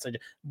dance.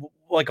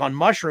 Like on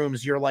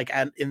mushrooms, you're like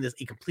in this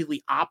a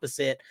completely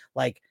opposite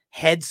like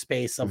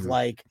headspace of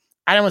like,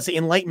 I don't want to say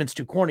enlightenment's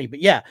too corny, but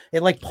yeah,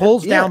 it like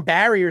pulls down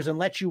barriers and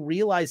lets you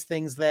realize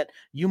things that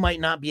you might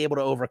not be able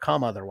to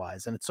overcome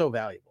otherwise, and it's so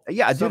valuable.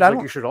 Yeah, dude, I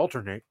think you should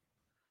alternate.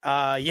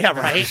 Yeah,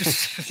 right.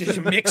 Just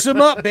mix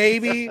them up,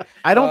 baby.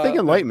 I don't think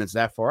enlightenment's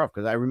that far off,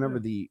 because I remember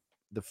the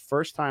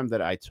first time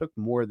that I took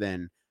more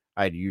than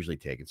I'd usually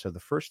taken. So the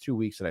first 2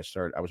 weeks that I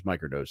started, I was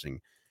microdosing,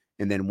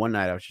 and then one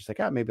night I was just like,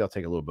 maybe I'll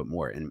take a little bit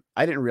more. And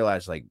I didn't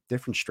realize like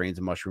different strains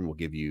of mushroom will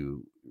give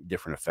you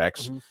different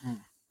effects.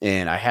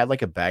 And I had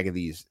like a bag of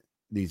these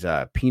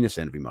penis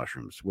envy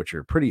mushrooms, which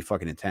are pretty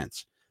fucking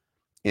intense.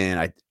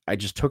 And I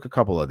just took a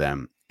couple of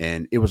them,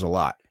 and it was a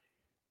lot.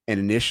 And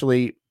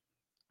initially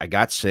I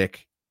got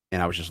sick,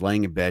 and I was just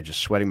laying in bed,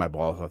 just sweating my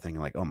balls off, thinking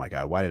like, oh my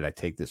God, why did I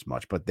take this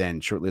much? But then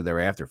shortly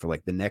thereafter, for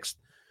like the next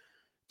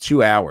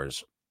 2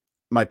 hours,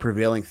 my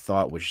prevailing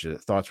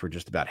thoughts were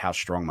just about how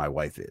strong my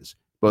wife is,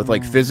 both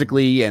like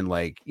physically and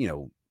like, you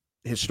know,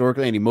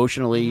 historically and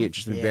emotionally,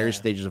 just in various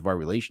stages of our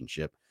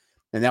relationship.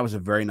 And that was a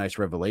very nice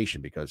revelation,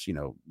 because, you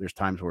know, there's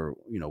times where,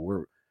 you know,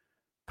 we're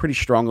pretty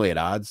strongly at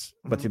odds,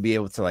 but to be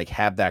able to like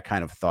have that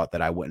kind of thought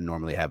that I wouldn't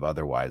normally have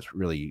otherwise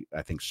really,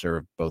 I think,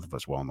 served both of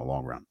us well in the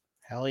long run.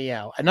 Hell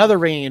yeah. Another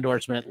Rainey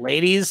endorsement.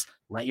 Ladies,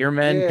 let your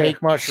men take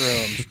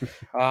mushrooms.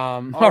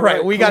 All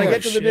right, we got to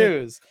get to the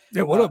news.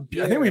 Yeah, I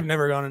think we've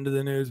never gone into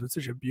the news, but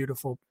such a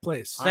beautiful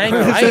place. Thank you.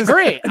 I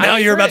agree. Now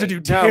you're about to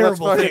do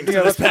terrible things.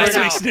 Let's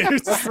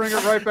bring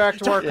it right back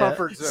to our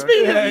comfort zone.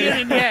 Speaking of yin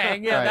and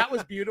yang, that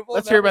was beautiful.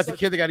 Let's hear about the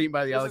kid that got eaten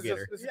by the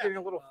alligator. This is getting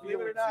a little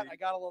believe it or not, I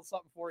got a little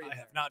something for you. I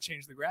have not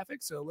changed the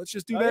graphics, so let's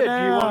just do that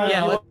now. Do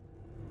you want to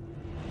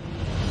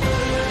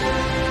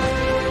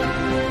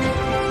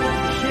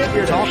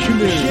We're talking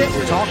news.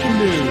 We're talking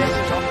news.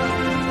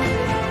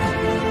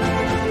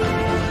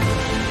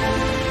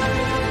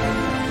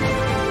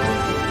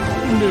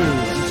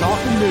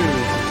 Talking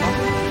news.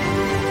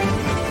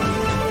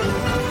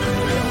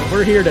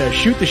 We're here to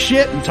shoot the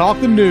shit and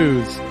talk the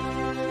news.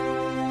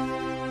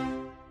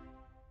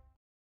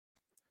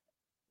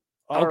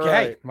 All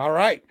right.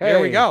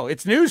 Here we go.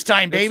 It's news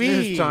time, baby.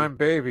 It's news time,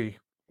 baby.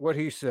 What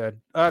he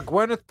said.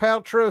 Gwyneth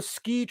Paltrow's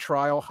ski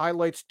trial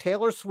highlights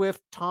Taylor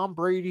Swift, Tom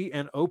Brady,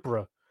 and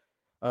Oprah.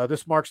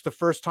 This marks the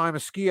first time a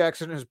ski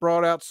accident has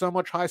brought out so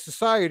much high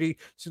society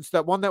since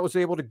that one that was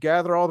able to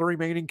gather all the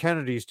remaining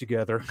Kennedys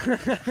together.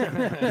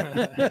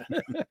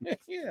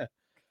 Yeah.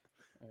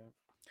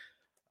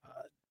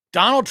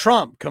 Donald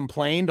Trump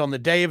complained on the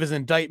day of his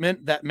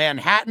indictment that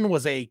Manhattan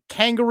was a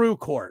kangaroo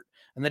court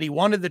and that he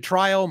wanted the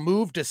trial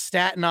moved to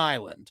Staten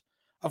Island.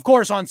 Of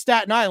course, on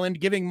Staten Island,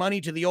 giving money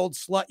to the old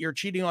slut you're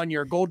cheating on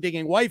your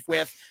gold-digging wife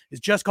with is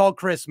just called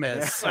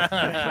Christmas.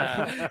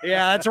 Yeah,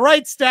 that's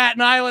right,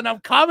 Staten Island. I'm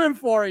coming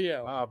for you.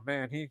 Oh,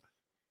 man, he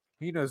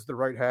knows the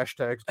right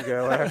hashtags to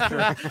go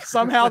after.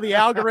 Somehow the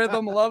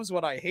algorithm loves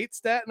what I hate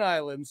Staten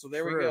Island, so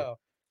there we True.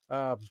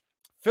 go.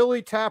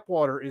 Philly tap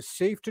water is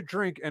safe to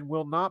drink and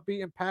will not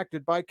be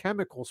impacted by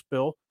chemical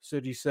spill,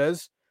 city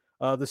says.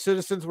 The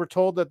citizens were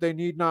told that they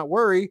need not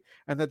worry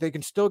and that they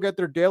can still get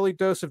their daily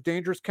dose of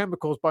dangerous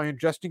chemicals by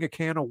ingesting a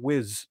can of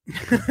Whiz.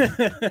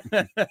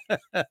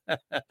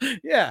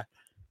 Yeah.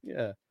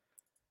 The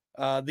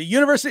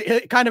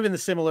university, kind of in the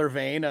similar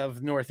vein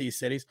of Northeast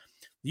cities,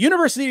 the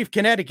University of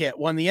Connecticut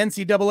won the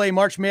NCAA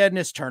March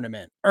Madness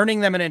tournament,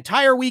 earning them an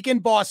entire week in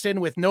Boston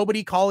with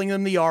nobody calling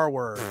them the R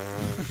word.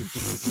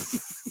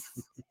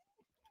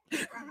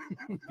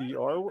 The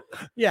R word?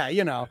 Yeah,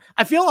 you know.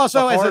 I feel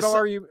also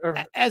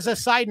as a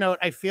side note,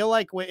 I feel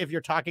like if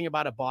you're talking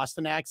about a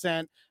Boston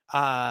accent,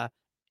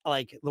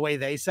 like the way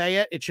they say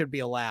it, it should be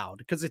allowed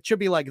because it should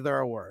be like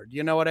their word.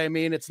 You know what I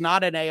mean? It's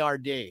not an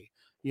ARD.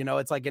 You know,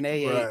 it's like an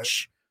AH. Right.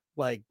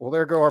 Like, well,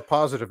 there go our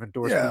positive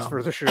endorsements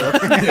for the show. You know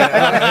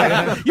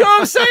what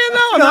I'm saying?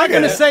 Though I'm not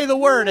going to say the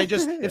word. I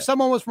just if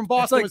someone was from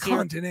Boston, it's like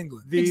cunt in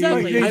England.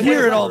 Exactly, you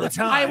hear it all the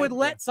time. I would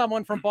let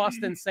someone from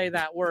Boston say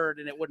that word,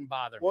 and it wouldn't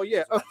bother me. Well,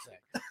 yeah.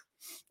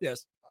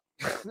 Yes.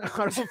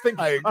 I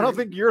don't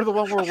think you're the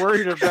one we're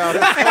worried about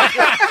it.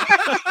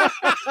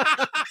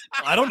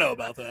 I don't know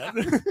about that.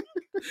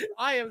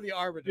 I am the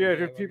arbiter. Yeah,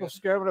 just people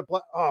scamming at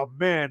black. Oh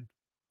man,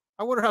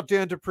 I wonder how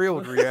Dan Dupree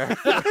would react.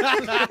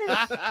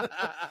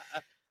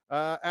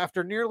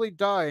 After nearly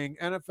dying,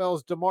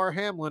 NFL's Damar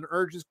Hamlin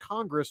urges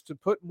Congress to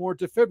put more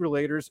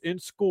defibrillators in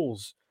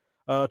schools.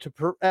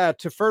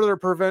 To further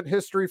prevent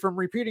history from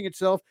repeating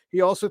itself, he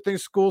also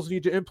thinks schools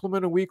need to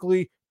implement a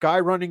weekly guy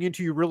running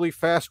into you really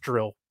fast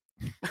drill.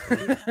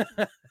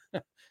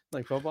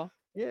 Like football?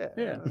 Yeah.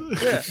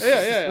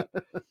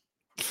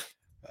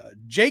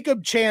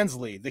 Jacob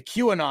Chansley, the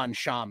QAnon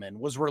shaman,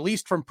 was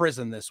released from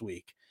prison this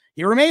week.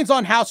 He remains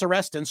on house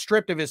arrest and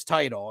stripped of his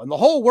title, and the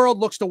whole world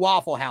looks to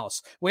Waffle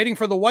House, waiting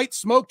for the white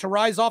smoke to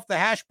rise off the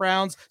hash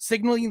browns,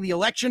 signaling the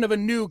election of a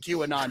new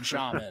QAnon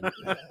shaman.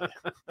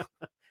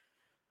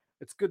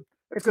 It's good.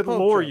 It's good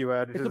lore you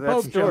added to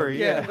that story.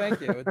 Yeah, thank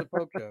you. It's a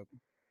Pope joke.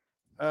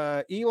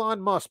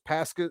 Elon Musk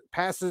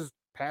passes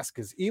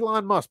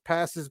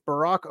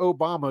Barack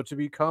Obama to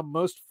become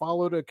most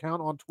followed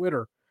account on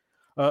Twitter.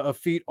 A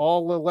feat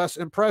all the less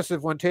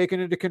impressive when taken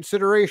into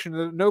consideration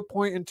that at no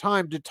point in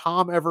time did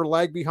Tom ever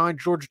lag behind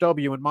George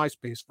W. and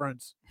MySpace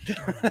friends.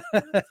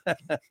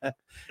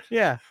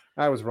 Yeah.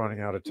 I was running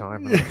out of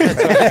time.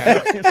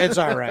 It's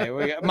all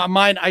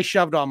right. I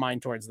shoved all mine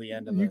towards the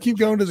end of You keep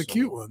going to the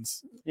cute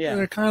ones. Yeah.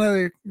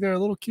 They're a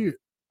little cute.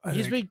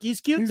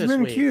 He's cute He's this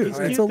been week. cute. He's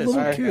It's cute a this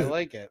little week. cute. I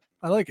like it.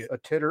 I like it. A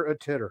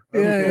titter.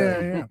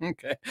 Yeah.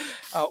 Okay.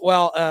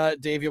 Well,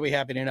 Dave, you'll be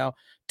happy to know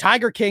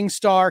Tiger King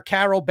star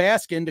Carol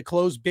Baskin to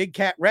close Big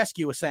Cat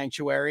Rescue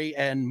Sanctuary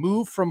and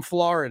move from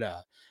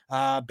Florida.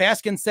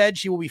 Baskin said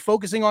she will be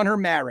focusing on her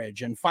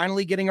marriage and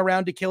finally getting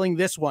around to killing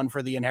this one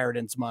for the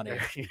inheritance money.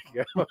 There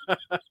you go.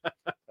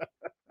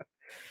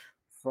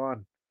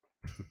 Fun.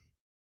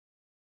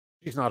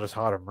 She's not as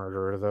hot a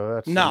murderer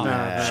though.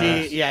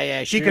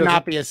 She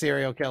cannot be a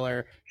serial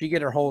killer. She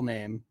get her whole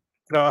name.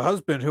 A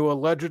husband who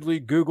allegedly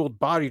Googled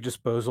body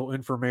disposal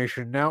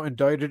information now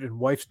indicted in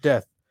wife's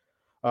death.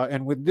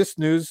 And with this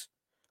news,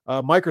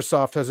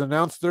 Microsoft has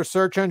announced their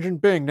search engine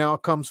Bing now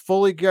comes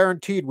fully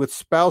guaranteed with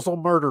spousal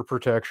murder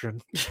protection.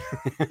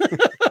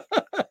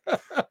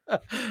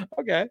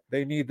 Okay.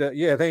 They need that.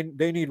 Yeah,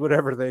 they need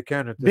whatever they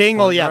can at this Bing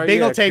point, will, right?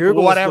 Bing will take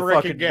Google's whatever the it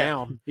fucking can get.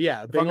 down.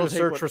 Yeah, If I'm going to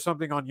search for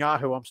something on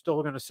Yahoo, I'm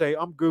still going to say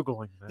I'm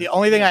Googling that. The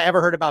only thing I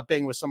ever heard about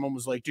Bing was someone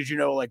was like, did you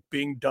know like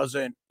Bing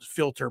doesn't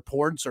filter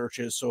porn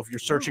searches? So if you're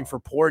searching for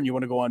porn, you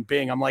want to go on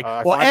Bing. I'm like,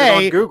 well,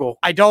 on Google.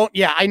 I don't.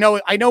 Yeah, I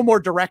know more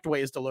direct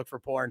ways to look for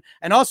porn.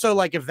 And also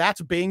like if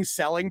that's Bing's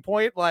selling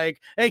point, like,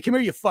 hey, come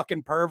here, you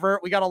fucking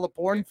pervert. We got all the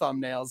porn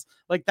thumbnails.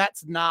 Like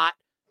that's not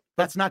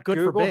good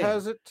Google for Bing.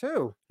 has it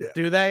too.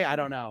 Do they? I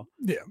don't know.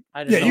 Yeah.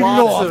 I You can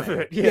go off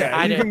it.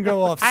 Yeah, you can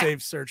go off I-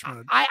 safe search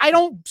mode. I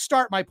don't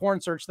start my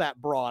porn search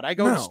that broad. I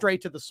go No.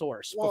 straight to the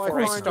source Well, before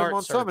I I find start them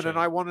on Summit, searching. and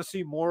I want to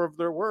see more of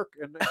their work.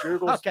 And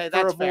Google's Okay, for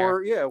that's a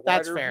more, That's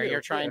wider fair. view.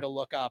 You're trying to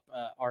look up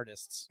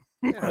artists.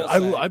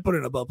 I put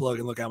in a butt plug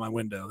and look out my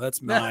window.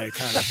 That's my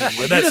kind of thing.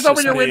 You That's just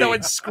open your me. window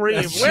and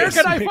scream, That's where just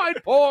can I me. find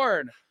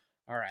porn?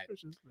 All right.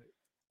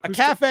 A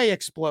cafe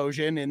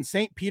explosion in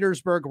St.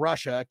 Petersburg,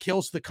 Russia,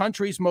 kills the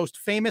country's most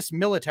famous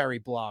military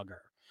blogger.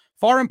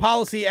 Foreign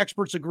policy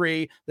experts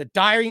agree that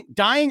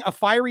dying a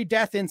fiery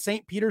death in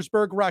St.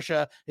 Petersburg,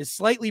 Russia, is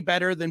slightly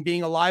better than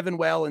being alive and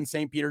well in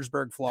St.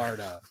 Petersburg,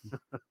 Florida.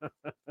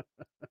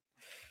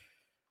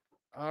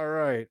 All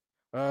right.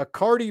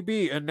 Cardi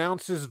B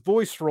announces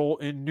voice role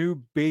in new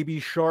Baby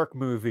Shark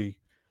movie.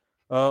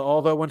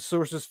 Although when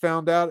sources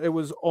found out it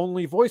was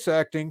only voice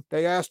acting,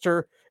 they asked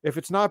her, if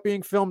it's not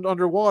being filmed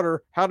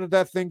underwater, how did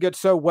that thing get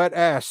so wet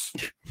ass?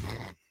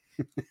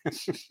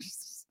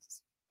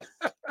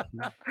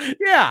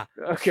 Yeah.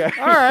 Okay.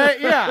 All right.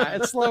 Yeah.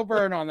 It's slow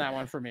burn on that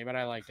one for me, but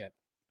I like it.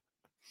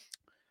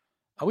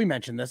 We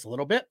mentioned this a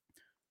little bit.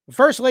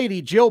 First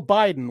Lady Jill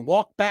Biden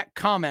walked back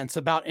comments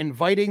about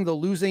inviting the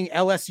losing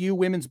LSU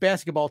women's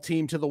basketball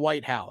team to the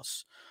White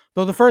House.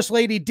 Though the First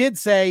Lady did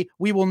say,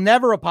 "We will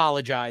never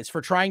apologize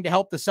for trying to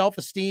help the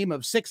self-esteem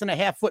of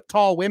 6.5-foot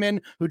tall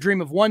women who dream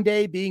of one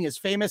day being as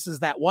famous as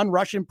that one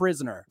Russian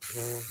prisoner."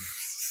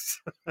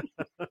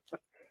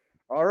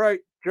 All right,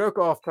 joke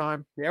off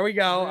time. There we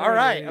go. All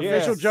right.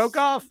 Yes. Official joke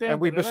off. And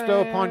we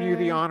bestow upon you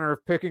the honor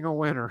of picking a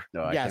winner.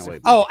 No, I Yes. can't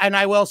wait. Oh, and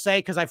I will say,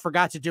 because I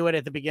forgot to do it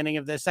at the beginning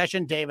of this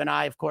session, Dave and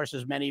I, of course,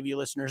 as many of you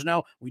listeners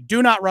know, we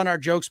do not run our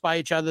jokes by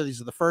each other.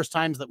 These are the first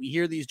times that we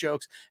hear these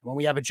jokes. When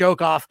we have a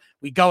joke off,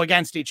 we go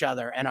against each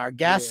other, and our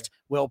guest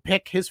will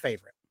pick his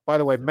favorite. By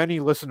the way, many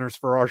listeners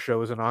for our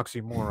show is an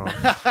oxymoron.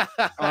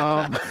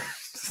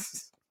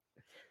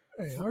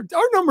 Hey, our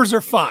numbers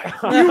are fine.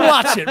 You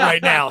watch it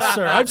right now,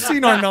 sir. I've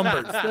seen our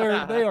numbers.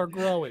 They are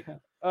growing.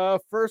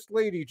 First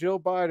Lady Jill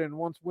Biden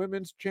wants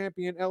women's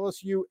champion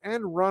LSU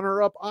and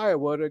runner-up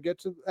Iowa to get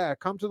to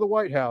come to the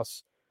White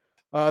House.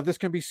 This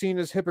can be seen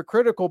as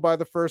hypocritical by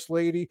the First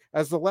Lady,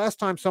 as the last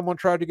time someone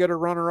tried to get a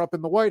runner-up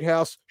in the White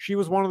House, she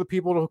was one of the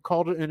people who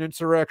called it an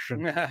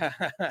insurrection. I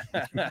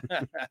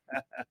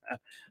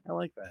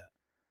like that.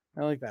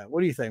 I like that.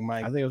 What do you think,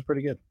 Mike? I think it was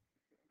pretty good.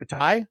 A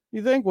tie?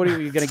 You think? What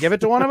are you going to give it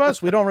to one of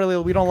us? We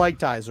don't like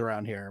ties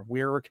around here.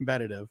 We're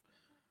competitive.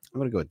 I'm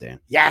gonna go with Dan.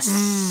 Yes.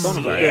 Son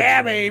of a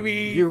Yeah, bitch.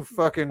 baby. You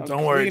fucking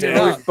Don't worry, clean it Dan.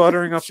 up. always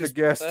buttering up the Just-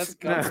 guests. Let's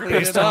Nah. clean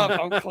it up.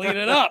 I'll clean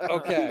it up.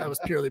 Okay. That was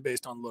purely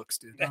based on looks,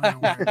 dude. Don't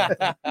even worry about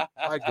that.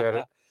 I get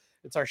it.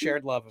 It's our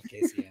shared love of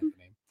Casey Anthony.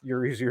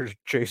 You're easier to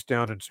chase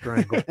down and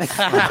strangle.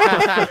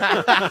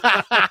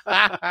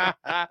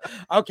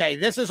 Okay,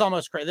 this is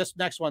almost crazy. This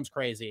next one's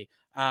crazy.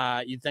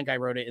 You'd think I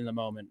wrote it in the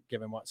moment,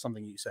 given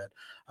something you said.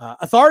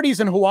 Authorities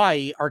in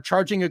Hawaii are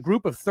charging a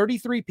group of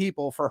 33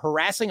 people for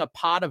harassing a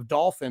pod of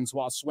dolphins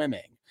while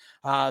swimming.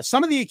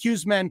 Some of the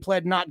accused men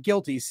pled not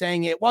guilty,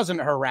 saying it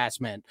wasn't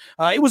harassment.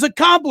 It was a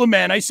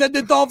compliment. I said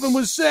the dolphin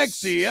was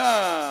sexy.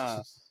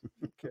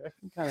 Okay.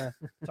 Kind of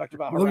talked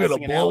about Look at a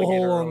harassing an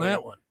alligator blowhole on earlier.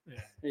 that one.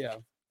 Yeah.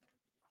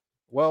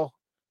 Well,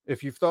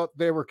 if you thought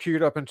they were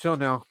queued up until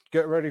now,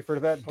 get ready for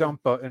that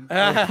dump button.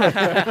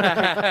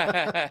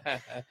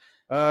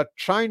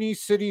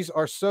 Chinese cities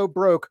are so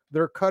broke,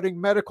 they're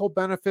cutting medical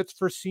benefits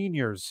for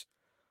seniors.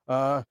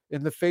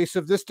 In the face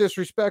of this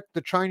disrespect,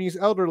 the Chinese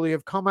elderly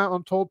have come out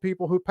and told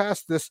people who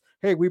passed this,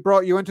 "Hey, we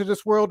brought you into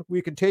this world.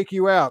 We can take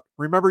you out.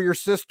 Remember your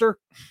sister?"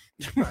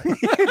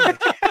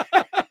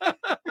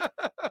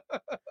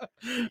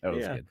 That was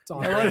Yeah. good. It's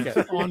on, I like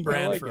it. on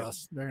brand like for it.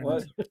 us. Very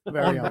What? nice.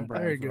 Very On on brand.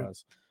 brand Very for good.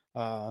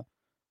 us.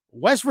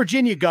 West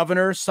Virginia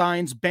governor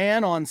signs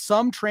ban on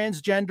some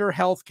transgender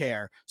health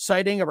care,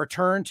 citing a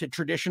return to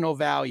traditional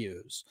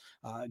values.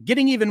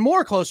 Getting even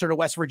more closer to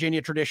West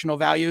Virginia traditional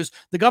values,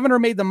 the governor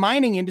made the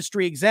mining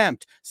industry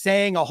exempt,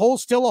 saying a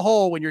hole's still a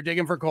hole when you're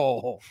digging for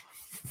coal.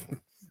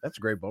 That's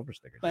a great bumper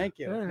sticker. Thank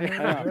you. Very nice,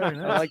 I very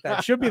I like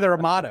that. Should be their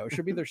motto.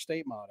 Should be their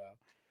state motto.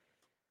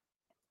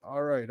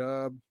 All right.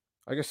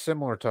 I guess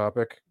similar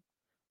topic.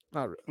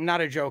 Not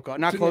a joke.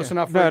 Not close Yeah.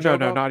 enough for No, a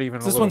joke. not even.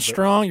 Is a this little one's bit.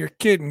 strong? You're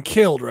getting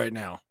killed right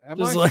now. Am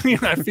Just I?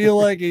 like I feel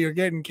like you're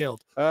getting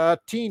killed.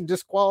 Teen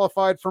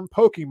disqualified from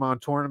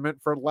Pokemon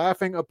tournament for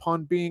laughing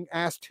upon being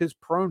asked his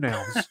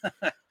pronouns.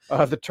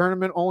 The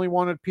tournament only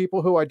wanted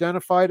people who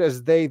identified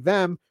as they,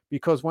 them,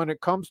 because when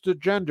it comes to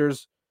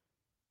genders.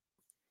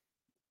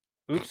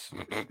 Oops.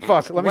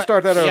 Fuck. Let me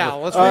start that over. Yeah,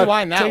 let's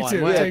rewind that take one.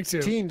 two, What- take two.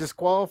 Teen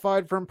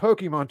disqualified from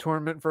Pokemon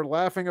tournament for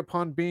laughing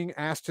upon being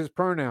asked his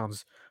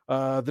pronouns.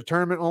 The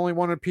tournament only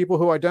wanted people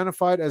who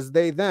identified as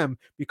they, them,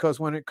 because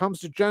when it comes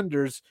to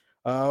genders,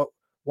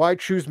 why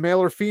choose male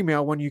or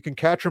female when you can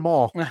catch them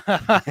all?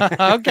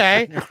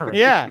 Okay.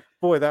 Yeah.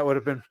 Boy, that would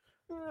have been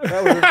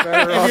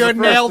better. If on you the had first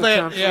nailed it,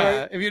 attempt, yeah.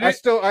 right? If you I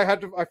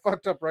did, I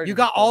fucked up right. you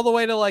got all the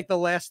way to like the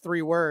last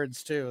three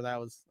words too.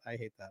 I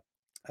hate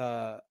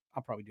that.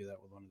 I'll probably do that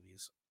with one of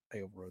these. I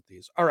overwrote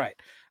these. All right.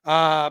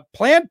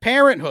 Planned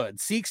Parenthood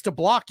seeks to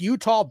block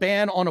Utah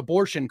ban on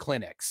abortion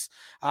clinics.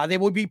 They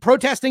will be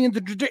protesting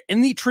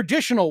in the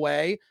traditional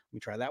way. Let me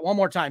try that one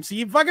more time. See,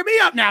 you fucking me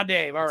up now,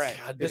 Dave. All right.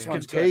 God This damn.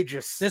 one's good.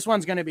 contagious. This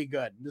one's going to be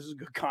good. This is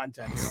good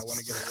content here. I want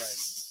to get it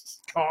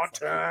right.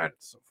 Content.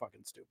 So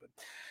fucking stupid.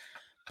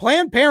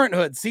 Planned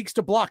Parenthood seeks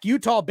to block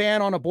Utah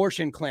ban on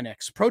abortion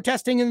clinics,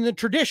 protesting in the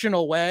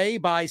traditional way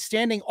by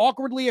standing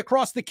awkwardly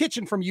across the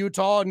kitchen from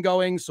Utah and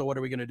going, "So what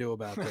are we going to do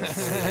about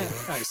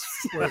this?" Nice.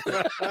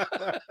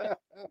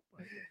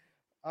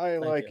 I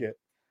like you. it.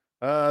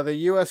 The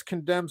U.S.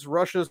 condemns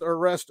Russia's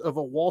arrest of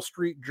a Wall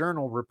Street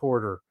Journal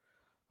reporter,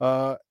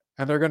 and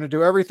they're going to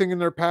do everything in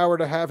their power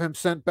to have him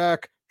sent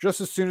back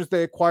just as soon as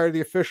they acquire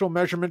the official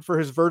measurement for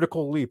his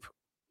vertical leap.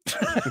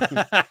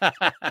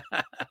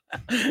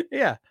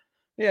 Yeah.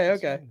 Yeah.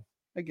 Okay.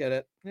 I get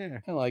it. Yeah.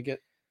 I like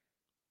it.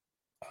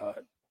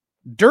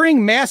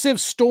 During massive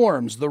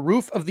storms, the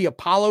roof of the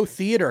Apollo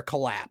Theater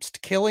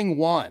collapsed, killing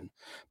one.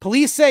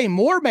 Police say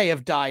more may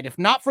have died if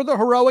not for the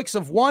heroics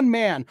of one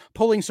man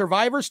pulling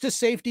survivors to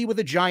safety with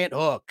a giant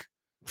hook.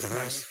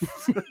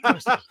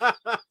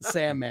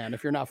 Sandman,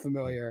 if you're not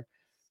familiar.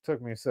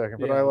 Took me a second,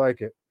 but Yeah. I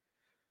like it.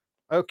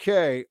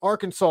 Okay,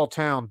 Arkansas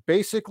town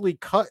basically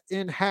cut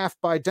in half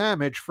by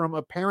damage from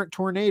apparent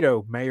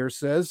tornado, mayor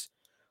says.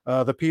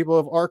 The people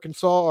of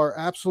Arkansas are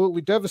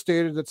absolutely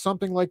devastated that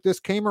something like this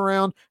came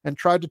around and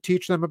tried to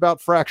teach them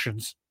about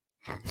fractions.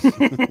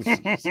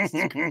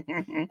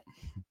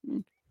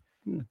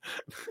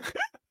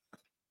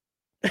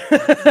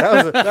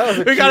 That was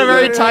a We got a cute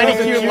very little- tiny, that was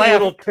a cute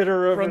little laugh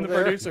titter from over the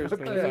there. producers.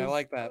 Okay. I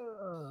like that.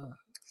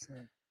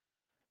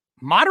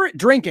 Moderate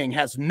drinking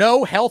has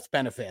no health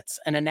benefits,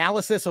 an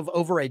analysis of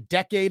over a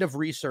decade of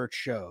research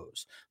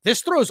shows.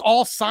 This throws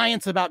all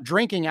science about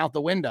drinking out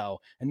the window,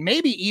 and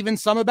maybe even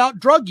some about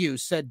drug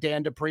use, said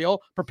Dan DePriel,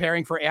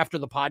 preparing for after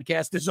the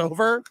podcast is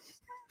over.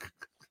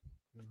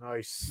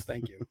 Nice.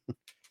 Thank you.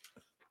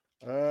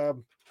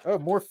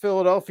 More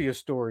Philadelphia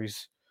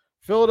stories.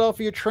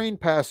 Philadelphia train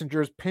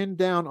passengers pinned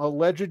down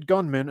alleged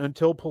gunmen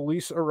until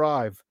police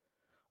arrive.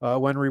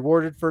 When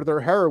rewarded for their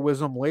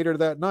heroism later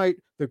that night,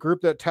 the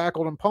group that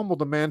tackled and pummeled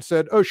the man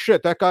said, "Oh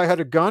shit, that guy had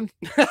a gun."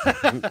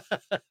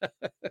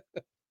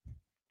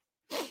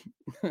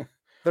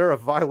 They're a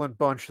violent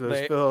bunch,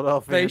 those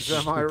Philadelphians.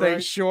 Am I They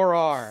right? sure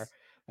are.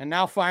 And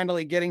now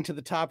finally getting to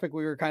the topic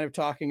we were kind of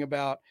talking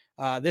about.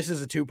 This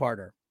is a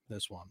two-parter,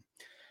 this one.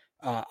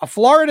 A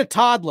Florida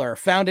toddler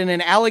found in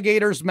an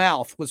alligator's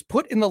mouth was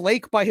put in the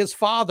lake by his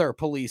father,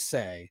 police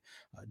say.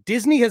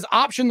 Disney has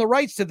optioned the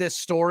rights to this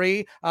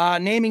story,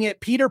 naming it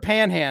Peter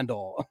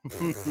Panhandle.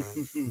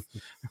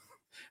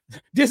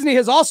 Disney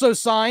has also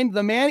signed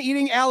the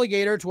man-eating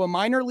alligator to a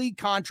minor league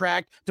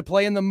contract to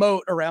play in the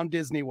moat around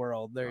Disney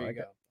World. There you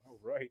go. All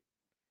right.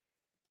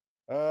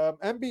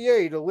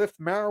 NBA to lift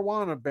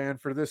marijuana ban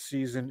for this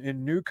season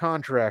in new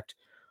contract.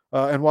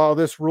 And while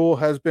this rule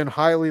has been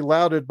highly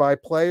lauded by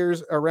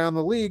players around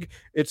the league,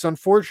 it's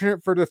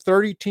unfortunate for the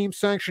 30-team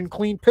sanctioned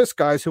clean piss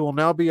guys who will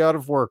now be out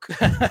of work.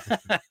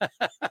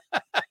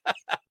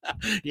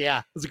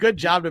 Yeah, it's a good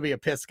job to be a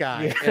piss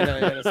guy in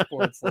a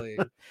sports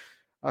league.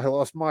 I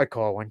lost my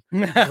calling.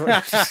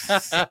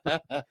 Sucks.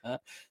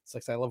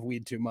 I love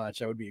weed too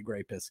much. I would be a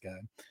great piss guy.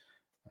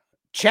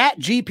 Chat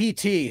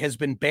GPT has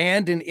been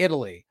banned in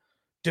Italy.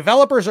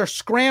 Developers are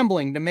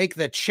scrambling to make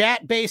the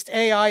chat-based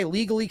AI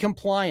legally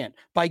compliant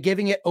by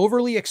giving it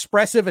overly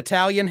expressive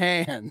Italian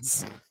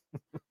hands.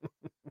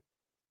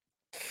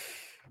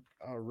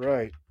 All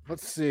right.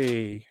 Let's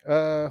see.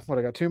 What,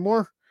 I got two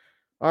more?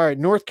 All right.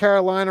 North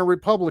Carolina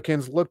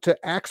Republicans look to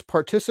axe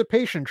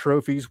participation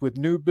trophies with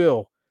new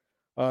bill.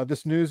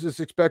 This news is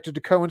expected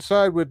to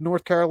coincide with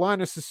North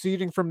Carolina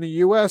seceding from the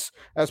U.S.,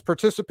 as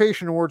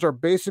participation awards are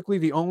basically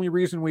the only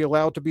reason we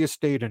allow it to be a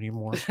state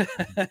anymore.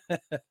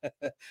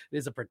 It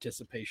is a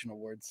participation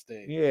award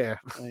state. Yeah.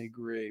 I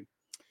agree.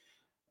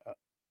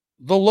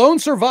 The lone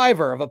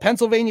survivor of a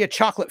Pennsylvania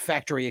chocolate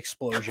factory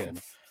explosion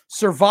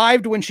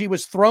survived when she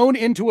was thrown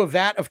into a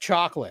vat of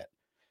chocolate.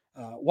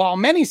 While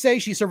many say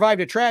she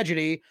survived a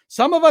tragedy,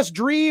 some of us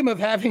dream of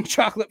having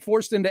chocolate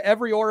forced into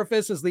every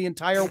orifice as the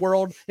entire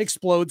world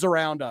explodes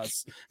around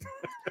us.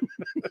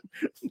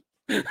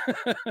 I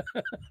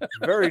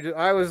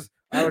was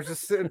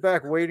just sitting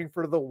back waiting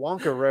for the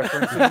Wonka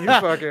reference, and you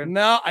fucking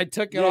No, I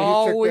took it yeah, you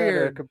all took that a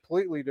weird.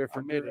 completely I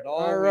different. made it all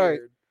all right.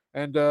 weird.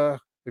 And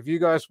if you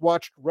guys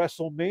watched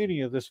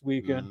WrestleMania this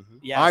weekend, Mhm.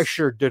 Yes. I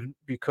sure didn't,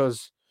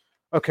 because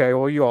okay,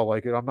 well, you all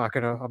like it. I'm not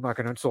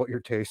gonna insult your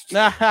tastes.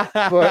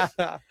 But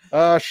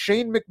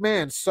Shane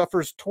McMahon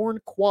suffers torn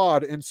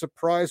quad in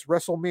surprise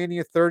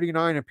WrestleMania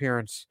 39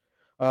 appearance.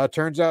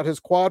 Turns out his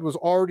quad was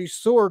already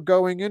sore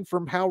going in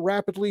from how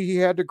rapidly he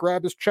had to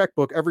grab his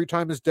checkbook every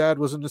time his dad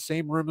was in the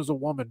same room as a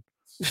woman.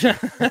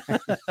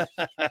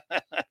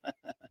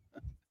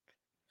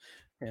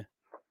 yeah,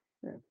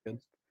 good.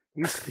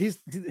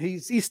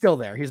 He's still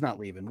there. He's not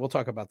leaving. We'll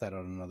talk about that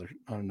on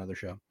another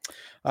show.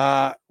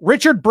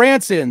 Richard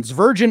Branson's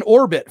Virgin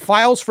Orbit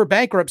files for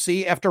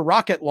bankruptcy after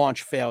rocket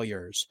launch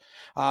failures.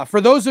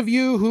 For those of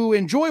you who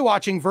enjoy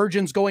watching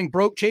Virgins going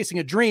broke chasing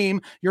a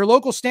dream, your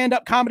local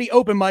stand-up comedy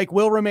open mic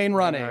will remain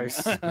running.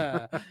 Nice.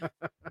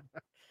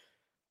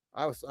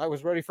 I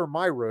was ready for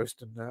my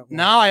roast in that one.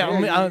 No,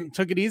 Yeah, I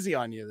took it easy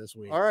on you this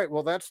week. all right,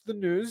 well, that's the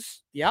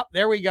news. Yep,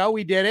 there we go.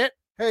 We did it.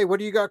 Hey, what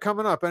do you got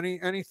coming up?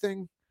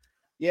 Anything?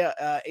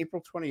 Yeah,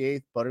 April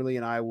 28th, Butterly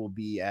and I will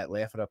be at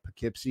Laugh It Up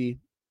Poughkeepsie.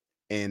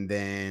 And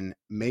then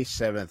May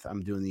 7th,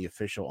 I'm doing the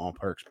official On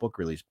Perks book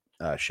release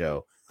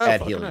show at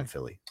fucking Helium, nice.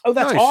 Philly. Oh,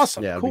 that's Nice.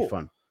 awesome. Yeah, it'll cool. be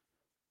fun.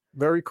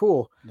 Very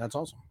cool. That's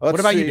awesome. Let's what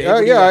about you, see. Dave? What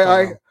do you got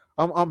going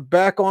on? I'm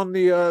back on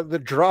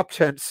the drop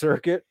tent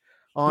circuit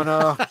on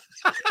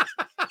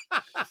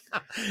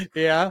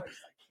Yeah.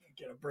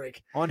 Get a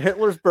break. on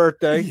Hitler's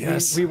birthday.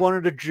 Yes. We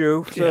wanted a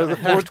Jew, so Yeah. the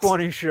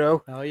 420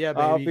 show. Oh yeah,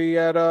 baby. I'll be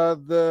at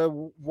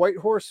the White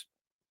Horse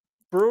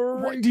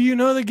Brewery. What, do you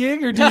know the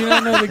gig or do you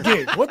not know the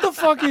gig? What the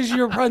fuck is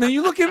your? Then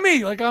you look at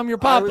me like I'm your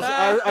papa.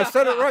 I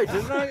said it right,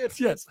 didn't I? It's,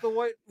 Yes. it's the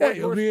White You'll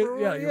Horse be,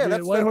 Brewery. you'll be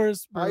at White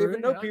Horse. I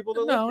even know people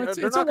that No, live it's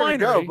there. a They're not gonna winery.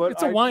 go, but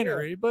It's a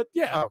winery, but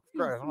yeah, Oh,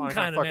 Christ, I'm not kind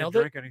gonna of fucking nailed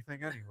drink it.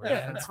 anything anyway.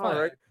 Yeah, it's all fine.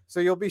 right. So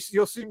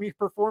you'll see me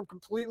perform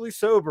completely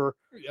sober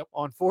Yep.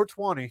 on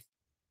 420.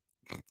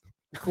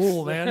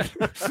 Cool, man.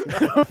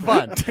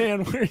 Fun.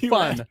 Dan, where you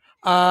Fun. at?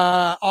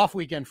 Off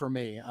weekend for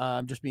me.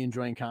 Just be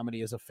enjoying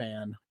comedy as a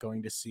fan,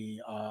 going to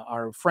see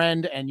our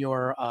friend and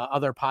your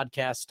other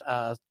podcast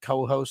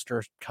co-host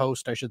or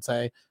host, I should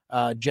say,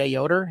 Jay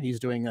Yoder. He's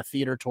doing a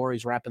theater tour.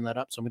 He's wrapping that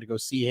up. So I'm going to go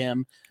see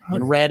him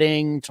in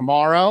Reading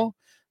tomorrow.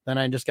 Then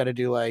I just got to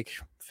do like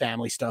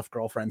family stuff,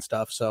 girlfriend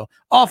stuff. So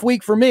off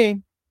week for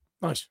me.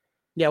 Nice.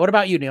 Yeah. What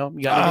about you, Neil?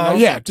 You got anything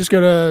else? Yeah, just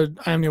go to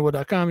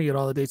IamNeilWood.com. You get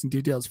all the dates and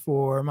details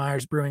for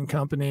Myers Brewing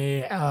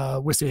Company,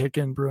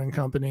 Wissahickon Brewing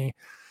Company,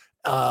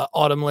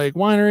 Autumn Lake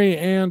Winery,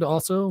 and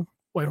also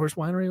White Horse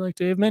Winery, like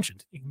Dave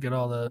mentioned. You can get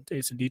all the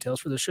dates and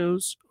details for the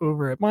shows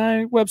over at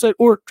my website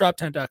or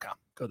drop10.com.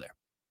 Go there.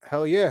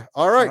 Hell yeah!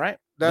 All right, All right.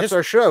 that's This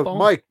our show. phone-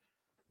 Mike,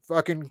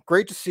 fucking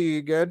great to see you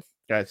again.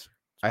 Guys,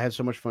 I had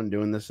so much fun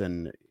doing this,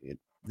 and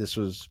this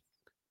was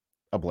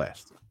a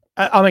blast.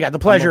 Oh my God, the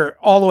pleasure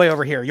all the way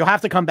over here. You'll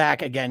have to come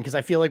back again because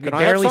I feel like we Can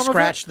I have barely some of it?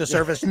 scratched the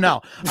surface.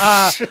 No,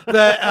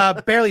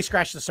 barely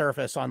scratched the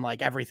surface on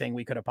like everything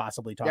we could have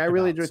possibly talked Yeah, I about.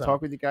 really enjoyed so.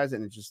 talking with you guys,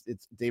 and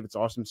it's Dave. It's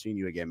awesome seeing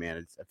you again, man.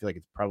 I feel like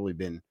it's probably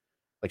been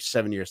like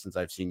 7 years since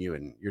I've seen you,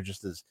 and you're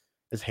just as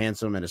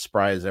handsome and as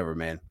spry as ever,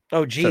 man.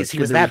 Oh, it's geez, he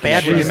good was to that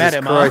bad when you Jesus met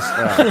him. Christ.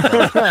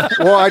 Huh?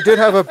 Well, I did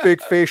have a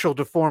big facial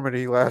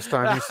deformity last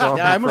time you saw me.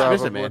 Yeah, I must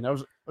miss it, probably. man. I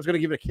was gonna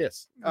give it a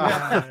kiss.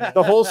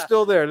 The hole's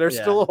still there. There's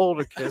Yeah. still a hole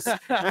to kiss.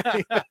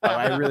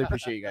 I really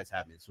appreciate you guys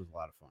having me. This was a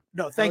lot of fun.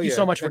 No, thank Oh, you yeah.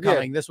 so much for And yeah,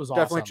 coming. This was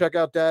awesome. Definitely check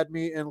out Dad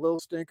Meat and Little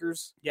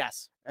Stinkers.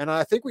 Yes, And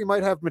I think we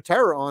might have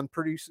Matera on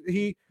pretty.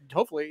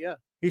 hopefully, yeah.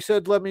 He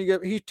said,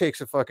 he takes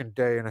a fucking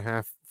day and a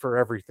half for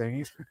everything.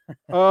 He's,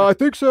 I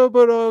think so,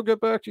 but I'll get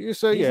back to you.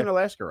 So He's yeah. in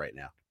Alaska right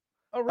now.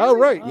 Oh,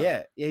 right.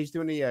 Yeah, he's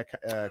doing the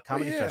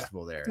comedy yeah.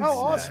 festival there. Oh, and,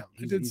 awesome. I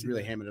He's, did he's see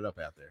really that. hamming it up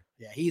out there.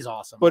 Yeah, he's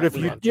awesome. But I if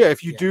you, love yeah, Jim.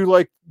 if you do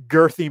like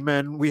girthy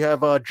men, we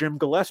have Jim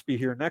Gillespie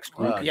here next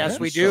week. Yes, Yeah,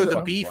 we so do. The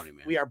fun. beef. Funny,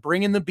 man. We are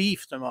bringing the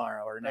beef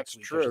tomorrow or That's next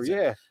week. I true. should say.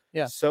 Yeah.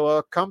 Yeah.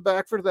 So come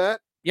back for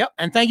that. Yep.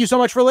 And thank you so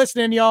much for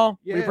listening, y'all.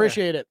 We Yeah.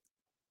 appreciate it.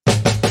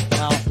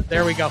 Well,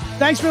 there we go.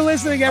 Thanks for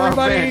listening,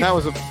 everybody. Oh, man, that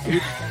was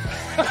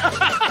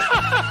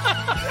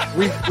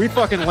we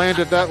fucking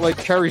landed that like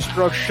Kerry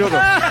Strug should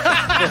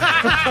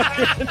have.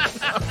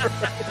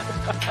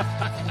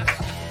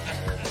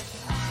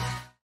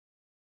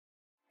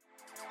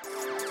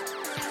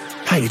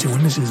 How you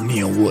doing? This is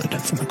Neil Wood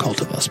from the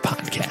Cult of Us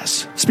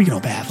podcast, speaking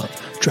on behalf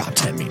of Drop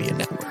 10 Media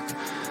Network,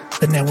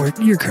 the network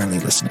you're currently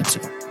listening to.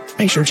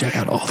 Make sure to check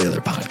out all the other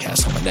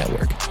podcasts on the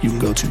network. You can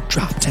go to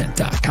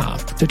drop10.com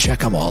to check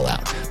them all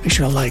out. Make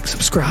sure to like,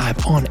 subscribe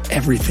on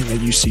everything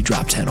that you see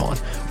Drop 10 on.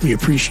 We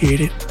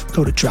appreciate it.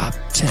 Go to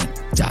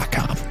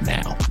drop10.com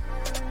now.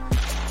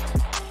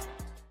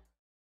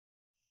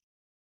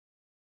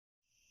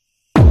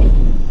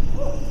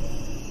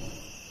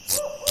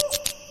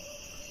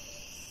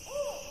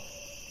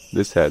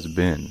 This has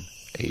been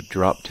a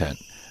Drop Tent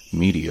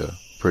Media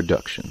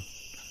Production.